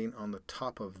standing on the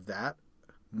top of that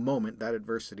moment, that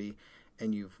adversity,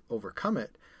 and you've overcome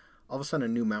it, all of a sudden a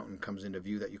new mountain comes into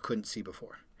view that you couldn't see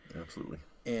before. Absolutely.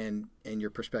 And your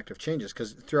perspective changes,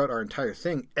 because throughout our entire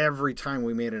thing, every time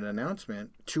we made an announcement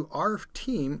to our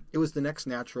team, it was the next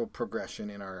natural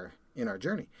progression in our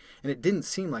journey, and it didn't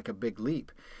seem like a big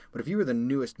leap. But if you were the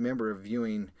newest member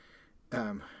viewing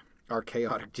our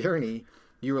chaotic journey,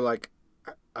 you were like,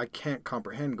 I can't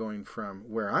comprehend going from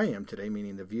where I am today,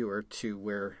 meaning the viewer,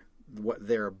 to what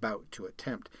they're about to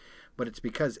attempt. But it's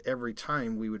because every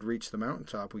time we would reach the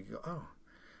mountaintop, we go, oh,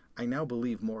 I now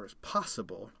believe more is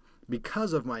possible.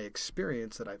 because of my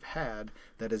experience that I've had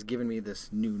that has given me this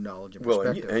new knowledge and Well,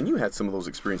 perspective. and you had some of those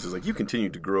experiences. Like, you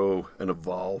continued to grow and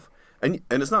evolve. And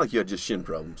it's not like you had just shin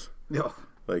problems. No.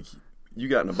 Like, you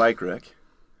got in a bike wreck.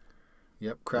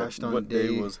 Yep, crashed on what day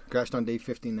was? Crashed on day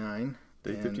 59.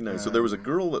 Day 59. So there was a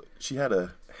girl that she had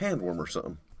a hand worm or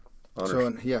something on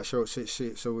her. Yeah, so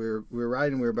we were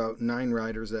riding. We were about 9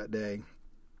 riders that day.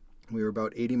 We were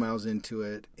about 80 miles into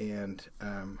it, and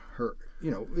her,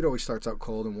 it always starts out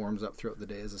cold and warms up throughout the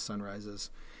day as the sun rises.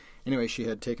 Anyway, she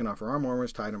had taken off her arm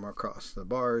warmers, tied them across the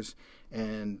bars,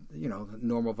 and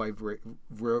normal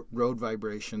road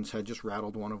vibrations had just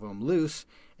rattled one of them loose,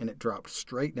 and it dropped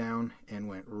straight down and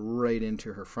went right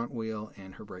into her front wheel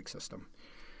and her brake system.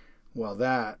 Well,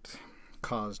 that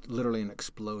caused literally an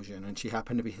explosion, and she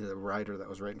happened to be the rider that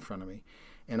was right in front of me,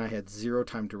 and I had zero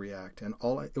time to react. And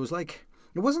it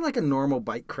wasn't like a normal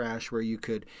bike crash where you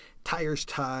could tires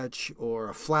touch or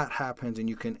a flat happens and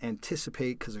you can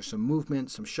anticipate because there's some movement,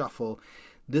 some shuffle.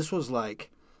 This was like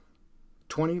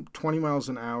 20 miles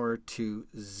an hour to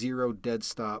zero dead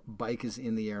stop. Bike is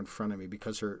in the air in front of me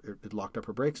because it locked up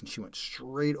her brakes, and she went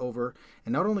straight over,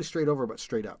 and not only straight over but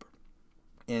straight up.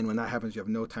 And when that happens, you have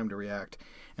no time to react.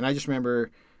 And I just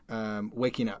remember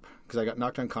waking up because I got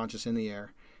knocked unconscious in the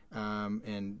air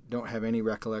and don't have any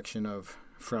recollection of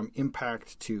from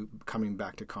impact to coming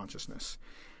back to consciousness.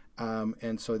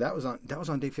 And so that was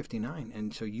on day 59.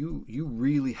 And so you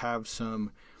really have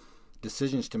some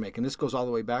decisions to make. And this goes all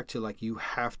the way back to, like, you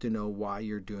have to know why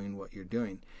you're doing what you're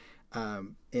doing.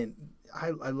 And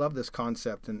I love this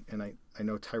concept, and I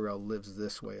know Tyrell lives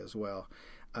this way as well.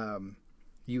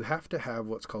 You have to have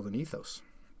what's called an ethos.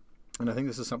 And I think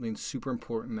this is something super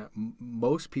important that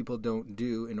most people don't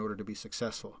do in order to be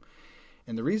successful.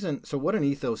 And the reason, so what an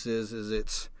ethos is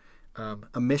it's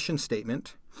a mission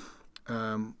statement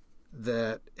and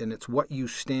it's what you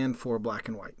stand for, black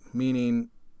and white, meaning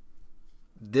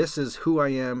this is who I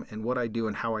am and what I do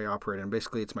and how I operate. And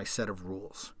basically it's my set of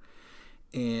rules.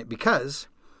 And because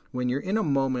when you're in a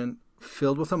moment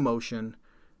filled with emotion,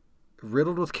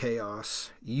 riddled with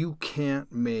chaos, you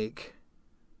can't make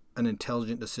an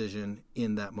intelligent decision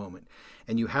in that moment.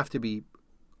 And you have to be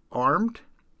armed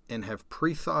and have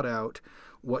pre-thought out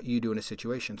what you do in a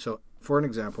situation. So, for an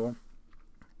example,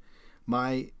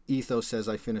 my ethos says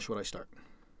I finish what I start.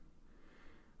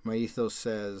 My ethos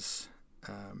says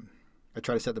I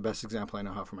try to set the best example I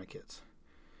know how for my kids.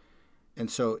 And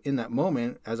so in that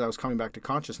moment, as I was coming back to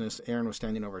consciousness, Aaron was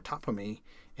standing over top of me,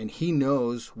 and he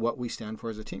knows what we stand for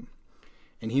as a team.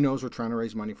 And he knows we're trying to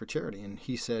raise money for charity. And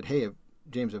he said, hey,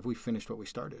 James, have we finished what we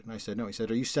started? And I said, no. He said,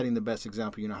 are you setting the best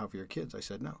example you know how for your kids? I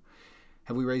said, no.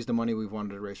 Have we raised the money we've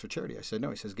wanted to raise for charity? I said,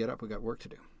 no. He says, get up. We got work to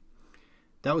do.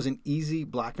 That was an easy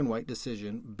black and white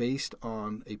decision based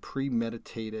on a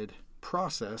premeditated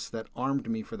process that armed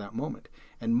me for that moment.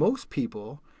 And most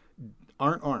people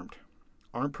aren't armed,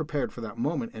 aren't prepared for that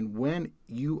moment. And when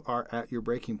you are at your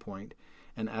breaking point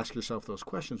and ask yourself those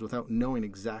questions without knowing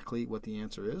exactly what the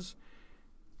answer is,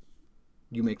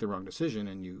 you make the wrong decision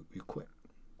and you quit.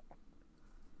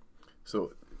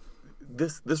 So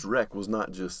this wreck was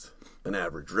not just an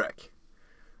average wreck.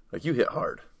 Like, you hit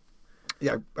hard.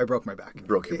 Yeah, I broke my back.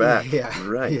 Broke your back. Yeah.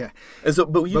 Right. Yeah. And so,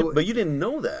 but you didn't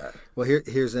know that. Well,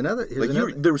 here's another.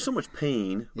 There was so much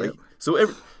pain. Like, Yep. so I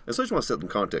just want to set them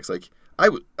context. Like, I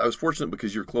was fortunate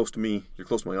because you're close to me. You're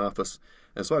close to my office.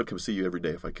 And so I would come see you every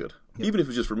day if I could. Yep. Even if it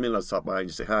was just for a minute, I'd stop by and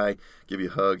just say hi, give you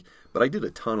a hug. But I did a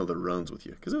ton of the runs with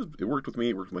you because it worked with me.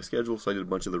 It worked with my schedule. So I did a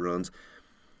bunch of the runs.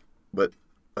 But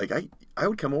like, I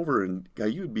would come over and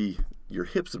your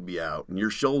hips would be out and your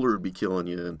shoulder would be killing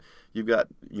you. And you've got,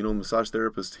 massage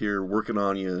therapist here working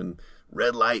on you and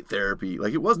red light therapy.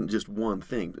 Like, it wasn't just one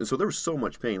thing. And so there was so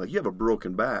much pain. Like, you have a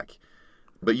broken back,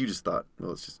 but you just thought,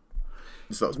 well,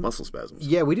 you thought it was muscle spasms.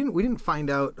 Yeah, we didn't find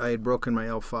out I had broken my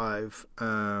L5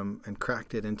 and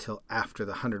cracked it until after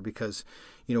the 100 because,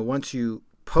 once you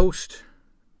post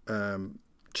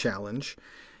challenge,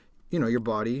 your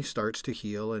body starts to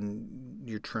heal and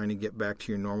you're trying to get back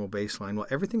to your normal baseline. Well,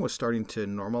 everything was starting to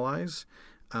normalize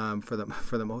for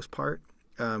the most part,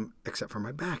 except for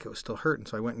my back. It was still hurting,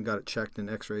 so I went and got it checked in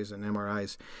X-rays and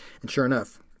MRIs, and sure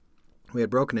enough, we had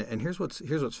broken it. And here's what's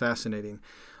fascinating.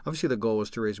 Obviously, the goal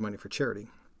was to raise money for charity,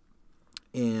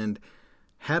 and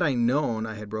had I known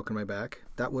I had broken my back,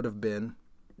 that would have been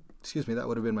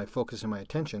my focus and my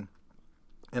attention,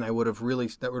 and that would have really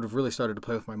started to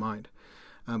play with my mind.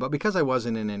 But because I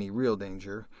wasn't in any real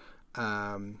danger,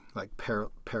 like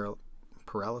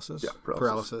paralysis. Yeah,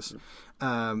 paralysis.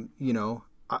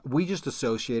 We just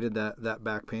associated that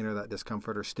back pain or that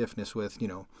discomfort or stiffness with,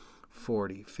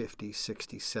 40, 50,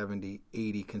 60, 70,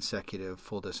 80 consecutive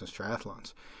full distance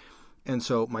triathlons. And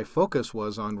so my focus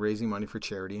was on raising money for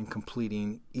charity and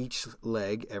completing each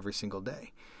leg every single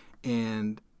day.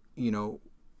 And, day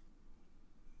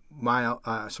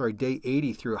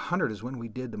 80 through 100 is when we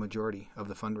did the majority of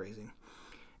the fundraising.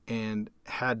 And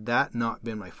had that not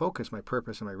been my focus, my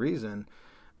purpose, and my reason,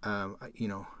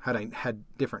 had I had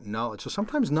different knowledge. So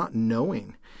sometimes not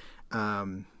knowing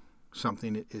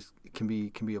something can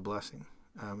be a blessing,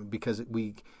 because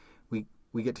we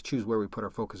get to choose where we put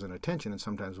our focus and attention, and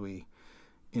sometimes we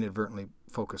inadvertently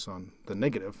focus on the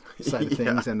negative side of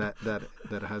things, and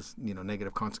that has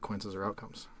negative consequences or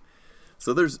outcomes.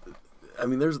 So there's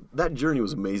that journey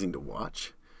was amazing to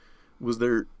watch. Was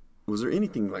there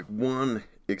anything, like one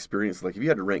experience, like if you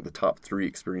had to rank the top 3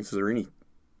 experiences, or any,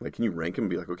 like, can you rank them and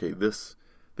be like, okay, this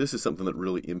is something that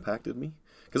really impacted me?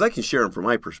 Because I can share them from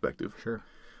my perspective. Sure.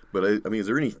 But is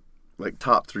there any, like,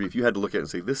 top 3 if you had to look at it and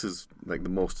say this is like the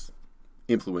most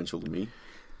influential to me?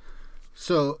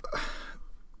 So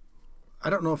I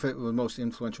don't know if it was most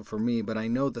influential for me, but I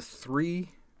know the 3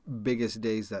 biggest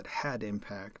days that had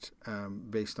impact,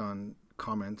 based on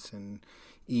comments and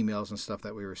emails and stuff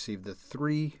that we received. The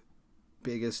 3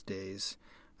 biggest days.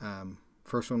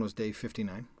 First one was day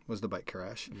 59, was the bike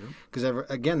crash. Because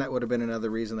again, that would have been another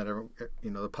reason that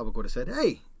the public would have said,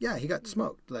 "Hey, yeah, he got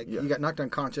smoked. Like, he got knocked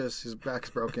unconscious. His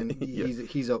back's broken.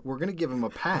 We're going to give him a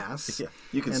pass. Yeah,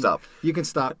 you can stop. You can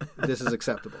stop. This is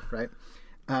acceptable, right?"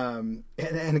 And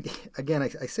again, I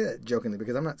say that jokingly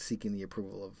because I'm not seeking the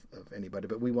approval of anybody,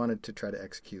 but we wanted to try to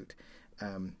execute,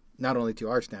 not only to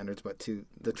our standards, but to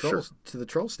the trolls, to the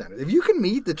troll standards. If you can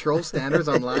meet the troll standards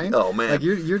online, oh man, like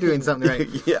you're doing something right.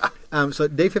 Yeah. So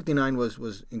day 59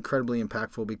 was incredibly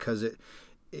impactful because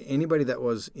anybody that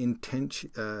was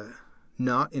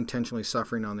not intentionally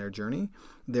suffering on their journey,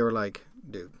 they were like,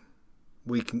 dude,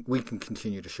 we can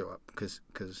continue to show up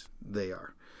because they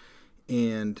are.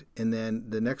 And then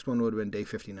the next one would have been day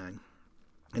 59.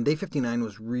 And day 59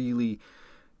 was really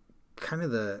kind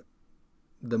of the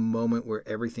moment where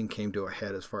everything came to a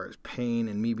head as far as pain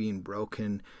and me being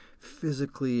broken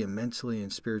physically and mentally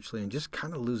and spiritually and just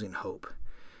kind of losing hope.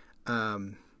 I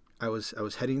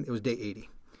was heading, it was day 80,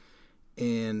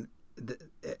 and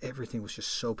everything was just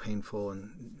so painful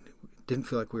and didn't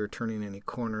feel like we were turning any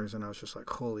corners, and I was just like,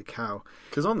 holy cow.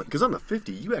 Because on the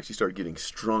 50, you actually started getting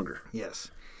stronger.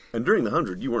 Yes. And during the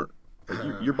 100, you weren't.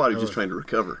 Your body was just trying to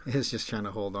recover. It's just trying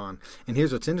to hold on. And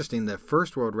here's what's interesting. The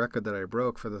first world record that I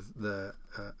broke for the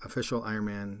official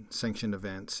Ironman sanctioned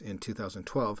events in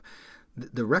 2012,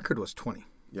 the record was 20.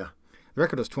 Yeah. The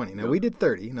record was 20. Now, we did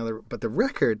 30. But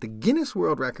the Guinness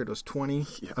World Record was 20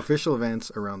 official events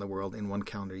around the world in one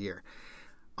calendar year.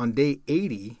 On day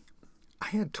 80, I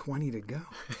had 20 to go.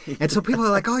 And so people are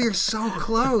like, oh, you're so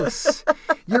close.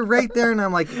 You're right there. And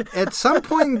I'm like, at some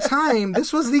point in time,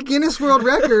 this was the Guinness World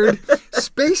Record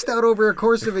spaced out over a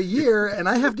course of a year. And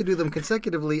I have to do them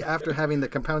consecutively after having the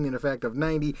compounding effect of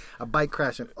 90, a bike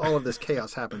crash, and all of this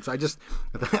chaos happen. So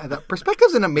that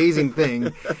perspective's an amazing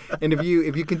thing. And if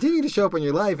you continue to show up in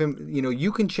your life, and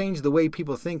you can change the way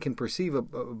people think and perceive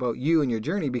about you and your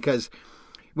journey, because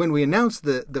when we announced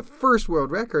the first world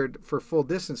record for full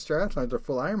distance triathlons or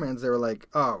full Ironmans, they were like,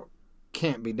 oh,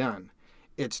 can't be done.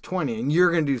 It's 20 and you're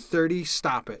going to do 30,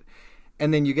 stop it.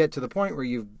 And then you get to the point where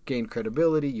you've gained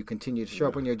credibility, you continue to show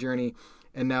up on your journey,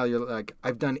 and now you're like,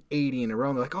 I've done 80 in a row.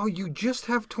 And they're like, oh, you just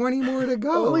have 20 more to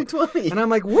go. Only 20. And I'm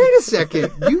like, wait a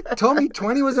second. You told me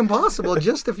 20 was impossible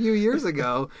just a few years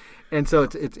ago. And so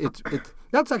it's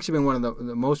that's actually been one of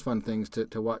the most fun things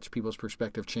to watch people's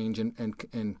perspective change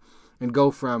and go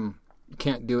from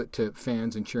can't do it to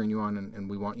fans and cheering you on and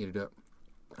we want you to do it.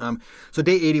 So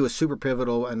day 80 was super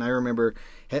pivotal, and I remember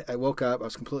I woke up, I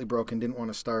was completely broken, didn't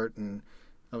want to start, and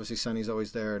obviously Sunny's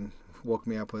always there and woke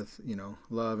me up with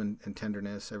love and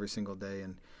tenderness every single day,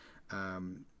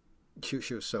 and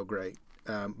she was so great.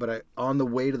 But on the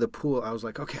way to the pool, I was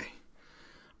like, okay,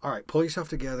 all right, pull yourself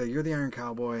together. You're the Iron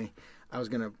Cowboy. I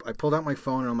pulled out my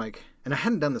phone, and I'm like, and I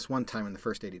hadn't done this one time in the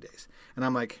first 80 days, and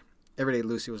I'm like, every day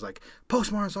Lucy was like,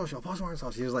 post more on social.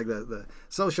 She was like the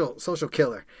social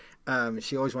killer.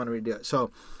 She always wanted me to do it.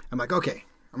 So I'm like, okay,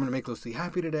 I'm going to make Lucy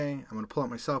happy today. I'm going to pull out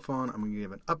my cell phone. I'm going to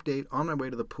give an update on my way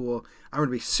to the pool. I'm going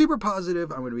to be super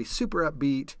positive. I'm going to be super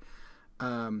upbeat.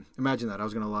 Imagine that. I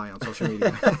was going to lie on social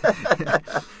media.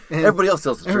 Everybody else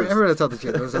tells the truth. Everybody else tells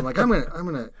the truth. I'm like, I'm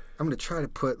going to try to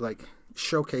put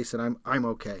showcase that I'm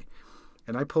okay.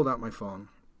 And I pulled out my phone,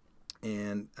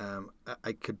 and I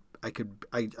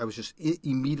was just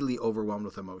immediately overwhelmed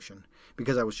with emotion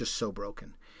because I was just so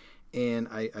broken. And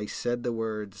I said the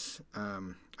words,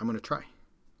 I'm going to try.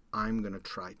 I'm going to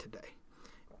try today.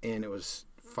 And it was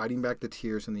fighting back the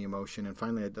tears and the emotion. And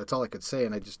finally, that's all I could say.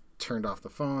 And I just turned off the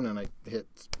phone and I hit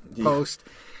post,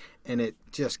 and it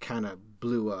just kind of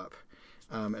blew up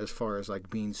as far as like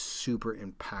being super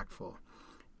impactful.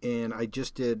 And I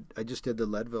just did the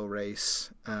Leadville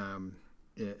race,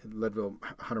 Leadville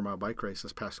 100-mile bike race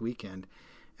this past weekend,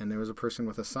 and there was a person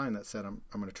with a sign that said, "I'm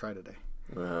going to try today."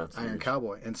 Iron huge.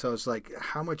 Cowboy. And so it's like,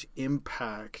 how much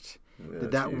impact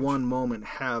did that huge. One moment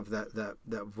have, that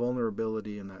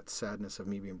vulnerability and that sadness of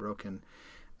me being broken,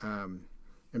 and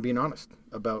being honest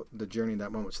about the journey in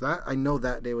that moment. So that, I know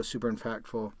that day was super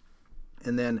impactful.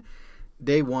 And then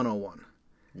day 101.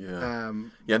 Yeah.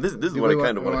 This is what I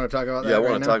kind of want to talk about. Yeah, I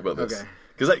want to talk about this. Okay.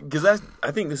 Because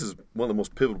I think this is one of the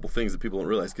most pivotal things that people don't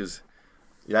realize. Because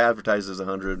I advertised as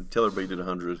 100, tell everybody did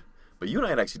 100, but you and I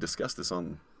had actually discussed this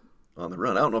on the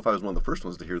run. I don't know if I was one of the first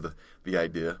ones to hear the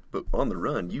idea, but on the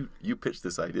run, you pitched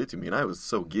this idea to me, and I was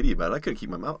so giddy about it. I couldn't keep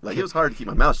my mouth. Like, it was hard to keep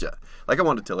my mouth shut. Like, I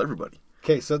wanted to tell everybody.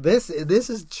 Okay, so this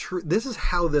is true. This is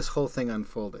how this whole thing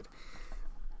unfolded.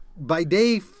 By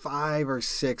day 5 or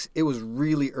 6, it was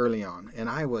really early on, and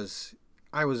I was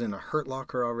in a hurt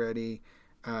locker already.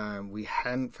 We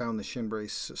hadn't found the shin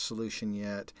brace solution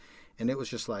yet, and it was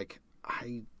just like,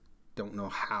 I don't know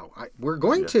how. We're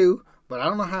going to, but I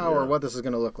don't know how or what this is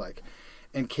going to look like.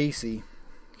 And Casey,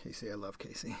 I love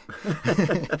Casey.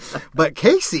 But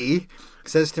Casey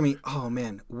says to me, "Oh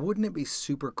man, wouldn't it be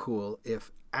super cool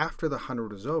if after the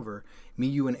 100 was over, me,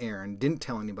 you, and Aaron didn't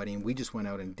tell anybody, and we just went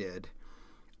out and did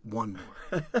one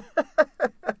more?"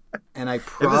 And I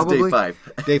probably... It was day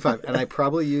 5. Day 5. And I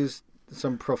probably used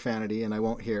some profanity, and I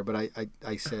won't hear, but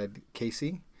I said,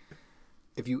 "Casey,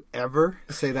 if you ever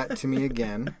say that to me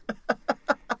again,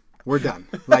 we're done.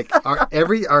 Like,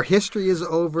 our history is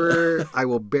over. I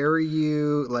will bury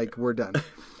you. Like, we're done."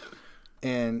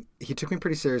 And he took me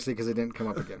pretty seriously because it didn't come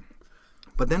up again.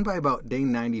 But then by about day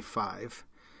 95,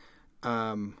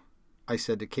 I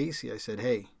said to Casey, I said,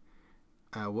 "Hey,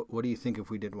 what do you think if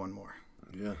we did one more?"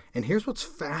 Yeah. And here's what's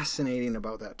fascinating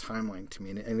about that timeline to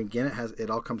me. And again, it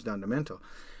all comes down to mental.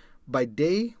 By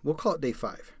we'll call it day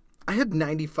 5. I had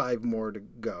 95 more to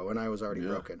go, and I was already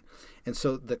broken. And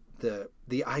so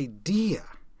the idea,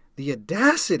 the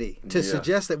audacity to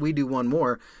suggest that we do one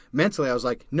more, mentally I was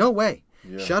like, no way.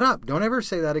 Yeah. Shut up. Don't ever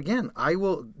say that again. I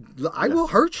will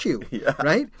hurt you. Yeah.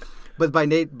 Right? But by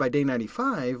day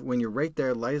 95, when you're right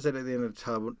there, light is at the end of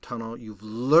the tunnel, you've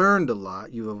learned a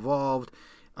lot. You've evolved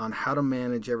on how to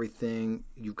manage everything.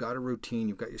 You've got a routine.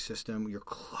 You've got your system. You're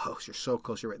close. You're so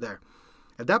close. You're right there.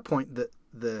 At that point,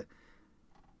 the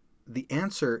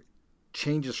answer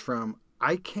changes from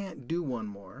 "I can't do one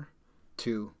more"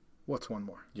 to "what's one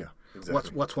more?" Yeah,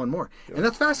 exactly. What's one more? Yeah. And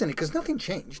that's fascinating because nothing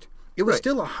changed. It was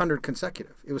still 100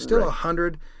 consecutive. It was still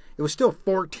 100. It was still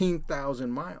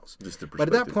 14,000 miles. But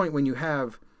at that point, when you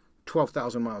have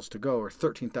 12,000 miles to go or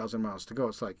 13,000 miles to go,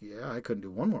 it's like, I couldn't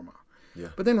do one more mile. Yeah.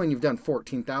 But then when you've done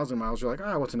 14,000 miles, you're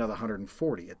like, what's another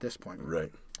 140 at this point?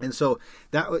 Right. And so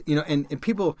that, and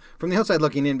people from the outside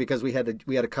looking in, because we had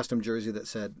a custom jersey that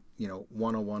said,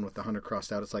 101 with the 100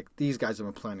 crossed out. It's like, these guys have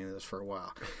been planning this for a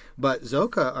while. But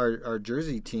Zoka, our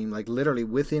jersey team, like literally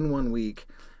within 1 week,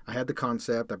 I had the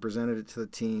concept. I presented it to the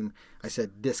team. I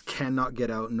said, this cannot get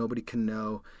out. Nobody can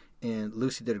know. And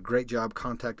Lucy did a great job,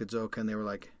 contacted Zoka, and they were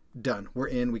like, done. We're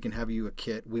in. We can have you a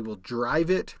kit. We will drive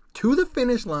it to the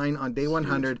finish line on day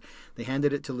 100. They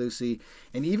handed it to Lucy.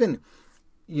 And even,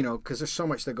 because there's so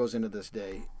much that goes into this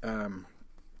day, and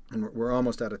we're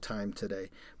almost out of time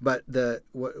today. But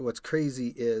what's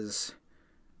crazy is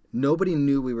nobody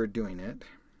knew we were doing it.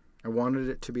 I wanted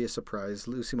it to be a surprise.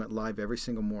 Lucy went live every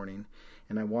single morning,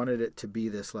 and I wanted it to be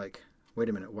this like, wait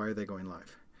a minute, why are they going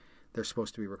live? They're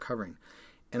supposed to be recovering.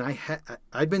 And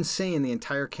I'd been saying the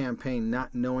entire campaign,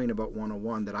 not knowing about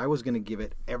 101, that I was going to give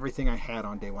it everything I had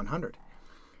on day 100.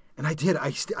 And I did.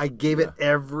 I gave it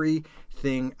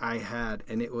everything I had.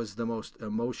 And it was the most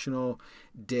emotional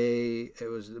day. It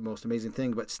was the most amazing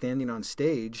thing. But standing on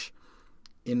stage,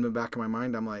 in the back of my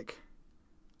mind, I'm like,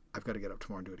 I've got to get up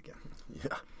tomorrow and do it again.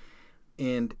 Yeah.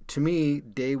 And to me,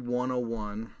 day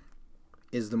 101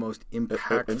 is the most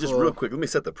impactful. And just real quick, let me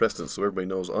set the precedent so everybody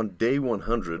knows. On day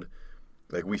 100...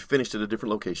 like, we finished at a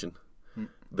different location.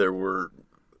 There were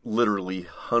literally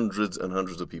hundreds and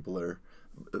hundreds of people there.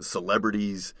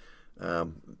 Celebrities,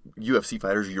 UFC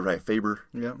fighters. Uriah Faber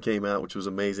came out, which was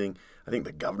amazing. I think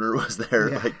the governor was there.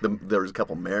 Yeah. Like, there was a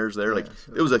couple mayors there. Like,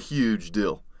 it was a huge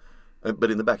deal.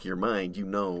 But in the back of your mind,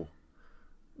 and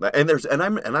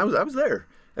I was there.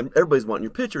 And everybody's wanting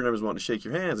your picture, and everybody's wanting to shake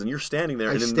your hands, and you're standing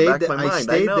there. And in the back of my mind,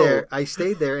 I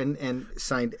stayed there and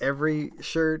signed every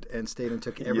shirt and stayed and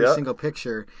took every single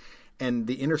picture. And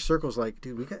the inner circle's like,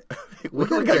 dude, we got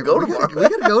to go tomorrow. We got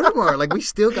to go tomorrow. Like, we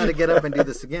still got to get up and do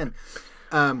this again.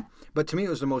 But to me, it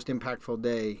was the most impactful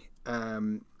day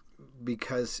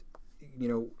because,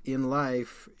 in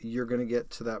life, you're going to get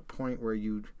to that point where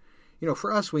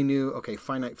for us, we knew, okay,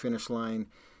 finite finish line.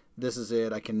 This is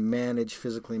it. I can manage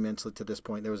physically, mentally to this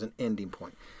point. There was an ending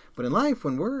point. But in life,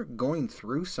 when we're going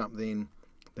through something,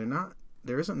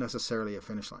 there isn't necessarily a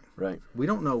finish line. Right. We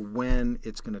don't know when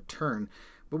it's going to turn,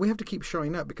 but we have to keep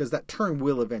showing up because that turn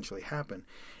will eventually happen.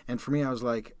 And for me, I was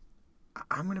like,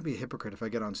 I'm going to be a hypocrite if I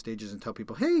get on stages and tell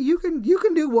people, hey, you can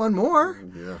do one more.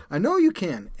 Yeah. I know you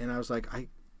can. And I was like,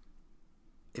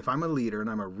 if I'm a leader and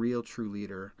I'm a real true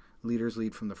leader, leaders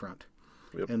lead from the front.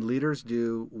 Yep. And leaders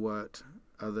do what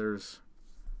others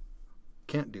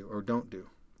can't do or don't do.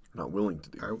 Not willing to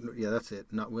do. Yeah, that's it.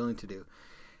 Not willing to do.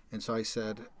 And so I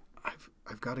said,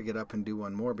 I've got to get up and do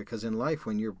one more, because in life,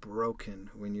 when you're broken,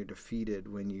 when you're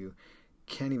defeated, when you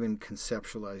can't even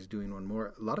conceptualize doing one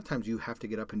more, a lot of times you have to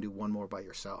get up and do one more by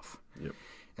yourself. Yep.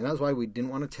 And that's why we didn't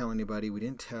want to tell anybody. We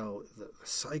didn't tell the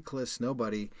cyclists,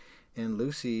 nobody. And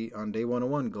Lucy on day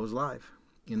 101 goes live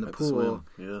in the pool.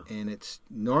 Yeah. And it's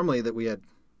normally that we had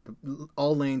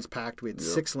all lanes packed. We had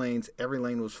 6 lanes. Every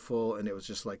lane was full, and it was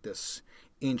just like this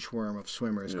inchworm of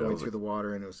swimmers going through the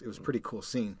water, and it was a pretty cool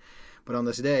scene. But on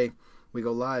this day, we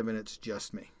go live, and it's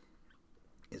just me.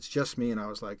 It's just me, and I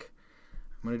was like,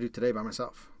 I'm going to do today by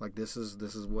myself. Like, this is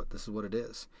what it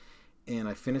is. And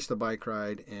I finished the bike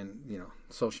ride, and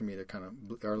social media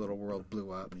our little world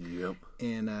blew up. Yep.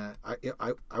 And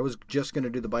I was just going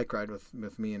to do the bike ride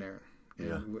with me and Aaron.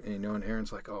 And, and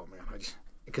Aaron's like, oh man,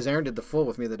 because Aaron did the full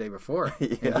with me the day before.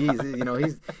 Yeah.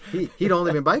 And he'd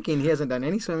only been biking. He hasn't done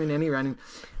any swimming, any running.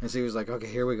 And so he was like, okay,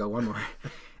 here we go, one more.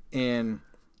 And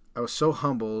I was so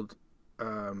humbled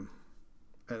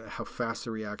at how fast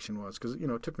the reaction was, because,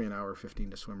 it took me an hour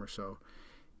 15 to swim or so.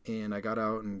 And I got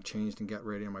out and changed and got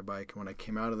ready on my bike. And when I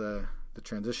came out of the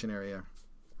transition area,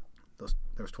 there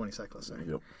was 20 cyclists there.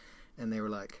 Yep. And they were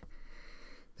like,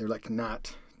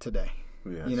 not today.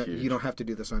 Yeah, you don't have to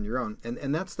do this on your own.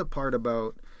 And that's the part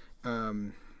about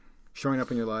showing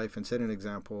up in your life and setting an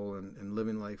example and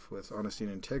living life with honesty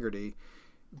and integrity.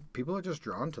 People are just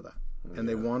drawn to that. And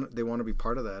they want to be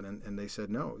part of that. And they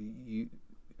said, no,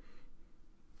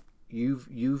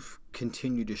 you've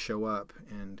continued to show up,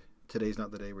 and today's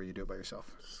not the day where you do it by yourself.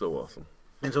 So awesome.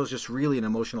 And so it's just really an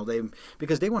emotional day,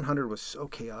 because day 100 was so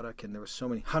chaotic, and there were so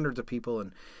many hundreds of people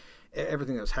and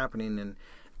everything that was happening, and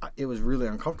it was really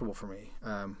uncomfortable for me.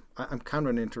 I'm kind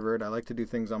of an introvert. I like to do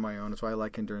things on my own. That's why I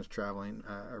like endurance traveling,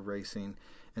 racing.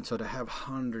 And so to have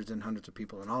hundreds and hundreds of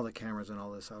people and all the cameras and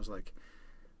all this, I was like,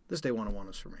 this day 101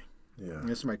 is for me. Yeah. And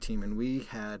this is my team. And we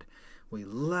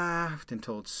laughed and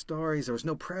told stories. There was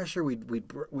no pressure.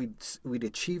 We'd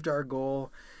achieved our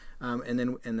goal. And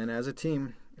then as a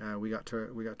team, we got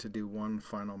to do one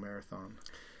final marathon.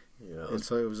 Yeah. And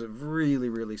so it was a really,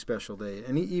 really special day.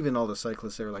 And even all the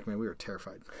cyclists there were like, man, we were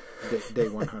terrified. Day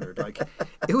 100. Like,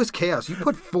 it was chaos. You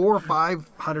put 400 or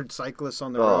 500 cyclists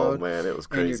on the road. Oh, man, it was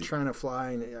crazy. And you're trying to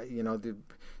fly, and,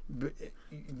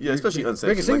 especially unsanctioned.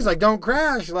 Biggest things like don't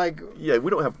crash. Like, yeah, we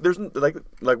don't have. There's like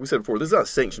we said before. This is not a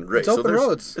sanctioned race. It's open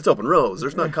roads. It's open roads.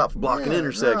 There's not cops blocking Yeah,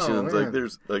 intersections. no,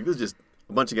 There's just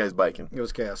a bunch of guys biking. It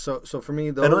was chaos. So for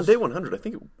me, those. And on day 100, I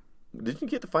think didn't you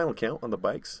get the final count on the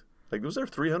bikes? Like, was there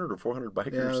 300 or 400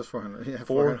 bikers? Yeah, it was 400. Yeah,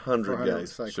 400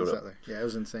 guys showed up. Out there. Yeah, it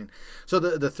was insane. So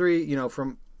the three,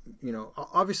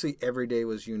 obviously every day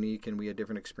was unique, and we had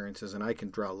different experiences. And I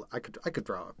could draw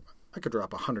up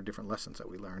 100 different lessons that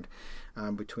we learned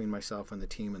between myself and the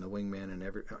team and the wingman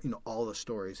and all the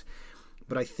stories.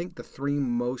 But I think the 3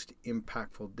 most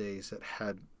impactful days that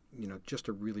had just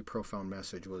a really profound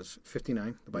message was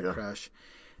 59, the bike crash,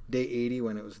 day 80,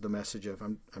 when it was the message of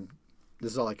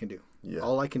this is all I can do. Yeah.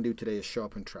 All I can do today is show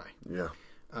up and try. Yeah.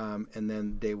 And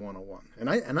then day 101.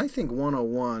 And I think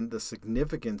 101, the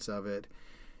significance of it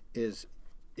is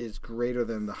greater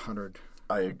than the 100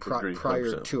 I agree, prior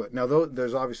 100%. to it. Now,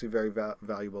 there's obviously very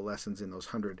valuable lessons in those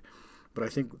 100, but I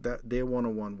think that day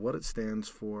 101, what it stands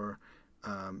for,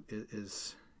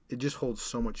 is it just holds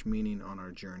so much meaning on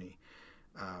our journey.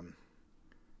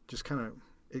 Just kind of,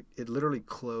 it literally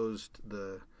closed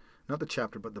not the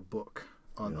chapter, but the book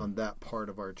on that part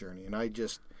of our journey. And I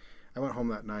went home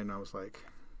that night and I was like,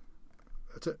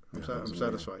 that's it. I'm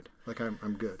satisfied. Like,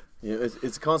 I'm good. Yeah,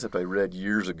 it's a concept I read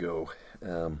years ago.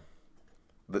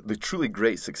 The truly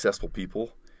great, successful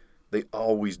people, they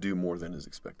always do more than is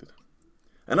expected.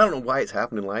 And I don't know why it's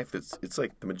happened in life. It's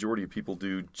like the majority of people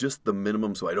do just the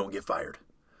minimum so I don't get fired.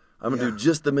 I'm going to do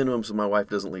just the minimum so my wife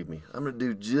doesn't leave me. I'm going to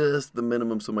do just the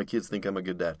minimum so my kids think I'm a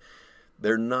good dad.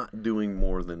 They're not doing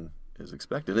more than is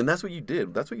expected. And that's what you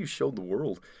did. That's what you showed the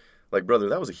world. like, brother,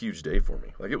 that was a huge day for me.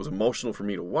 Like, it was emotional for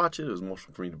me to watch it. It was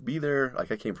emotional for me to be there.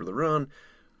 Like, I came for the run.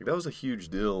 Like, that was a huge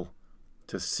deal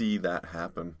to see that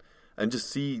happen. And just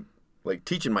see, like,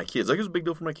 teaching my kids. Like, it was a big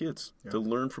deal for my kids to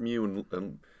learn from you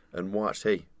and watch,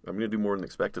 hey, I'm going to do more than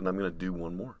expected, and I'm going to do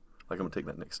one more. Like, I'm going to take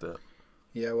that next step.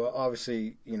 Yeah, well,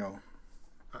 obviously,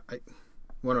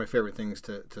 one of my favorite things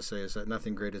to say is that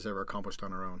nothing great is ever accomplished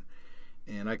on our own.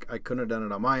 And I couldn't have done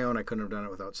it on my own. I couldn't have done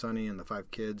it without Sonny and the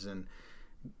 5 kids and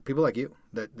people like you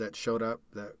that showed up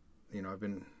that, I've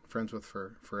been friends with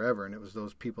for forever. And it was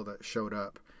those people that showed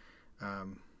up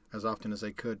as often as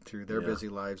they could through their busy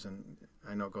lives. And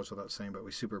I know it goes without saying, but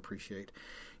we super appreciate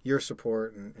your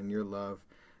support and your love.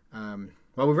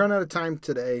 Well, we've run out of time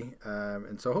today.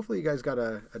 And so hopefully you guys got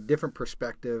a different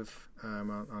perspective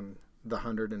on the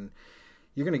 100. And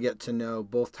you're going to get to know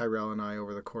both Tyrell and I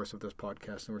over the course of this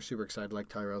podcast, and we're super excited. Like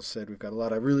Tyrell said, we've got a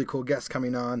lot of really cool guests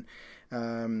coming on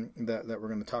that we're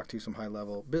going to talk to, some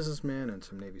high-level businessmen and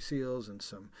some Navy SEALs and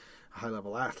some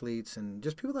high-level athletes and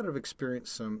just people that have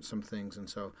experienced some things. And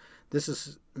so this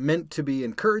is meant to be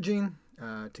encouraging,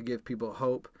 to give people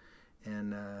hope,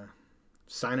 and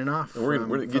signing off. And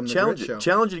we're going to challenge you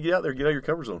to get out there, get out of your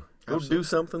comfort zone. Go do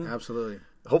something. Absolutely.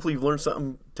 Hopefully you've learned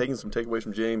something, taking some takeaways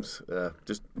from James.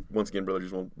 Just once again, brother,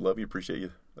 just want to love you, appreciate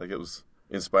you. Like, it was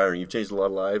inspiring. You've changed a lot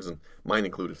of lives, and mine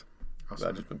included. Awesome.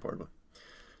 I've just been part of it.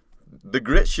 The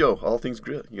Grit Show, all things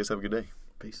grit. You guys have a good day.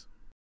 Peace.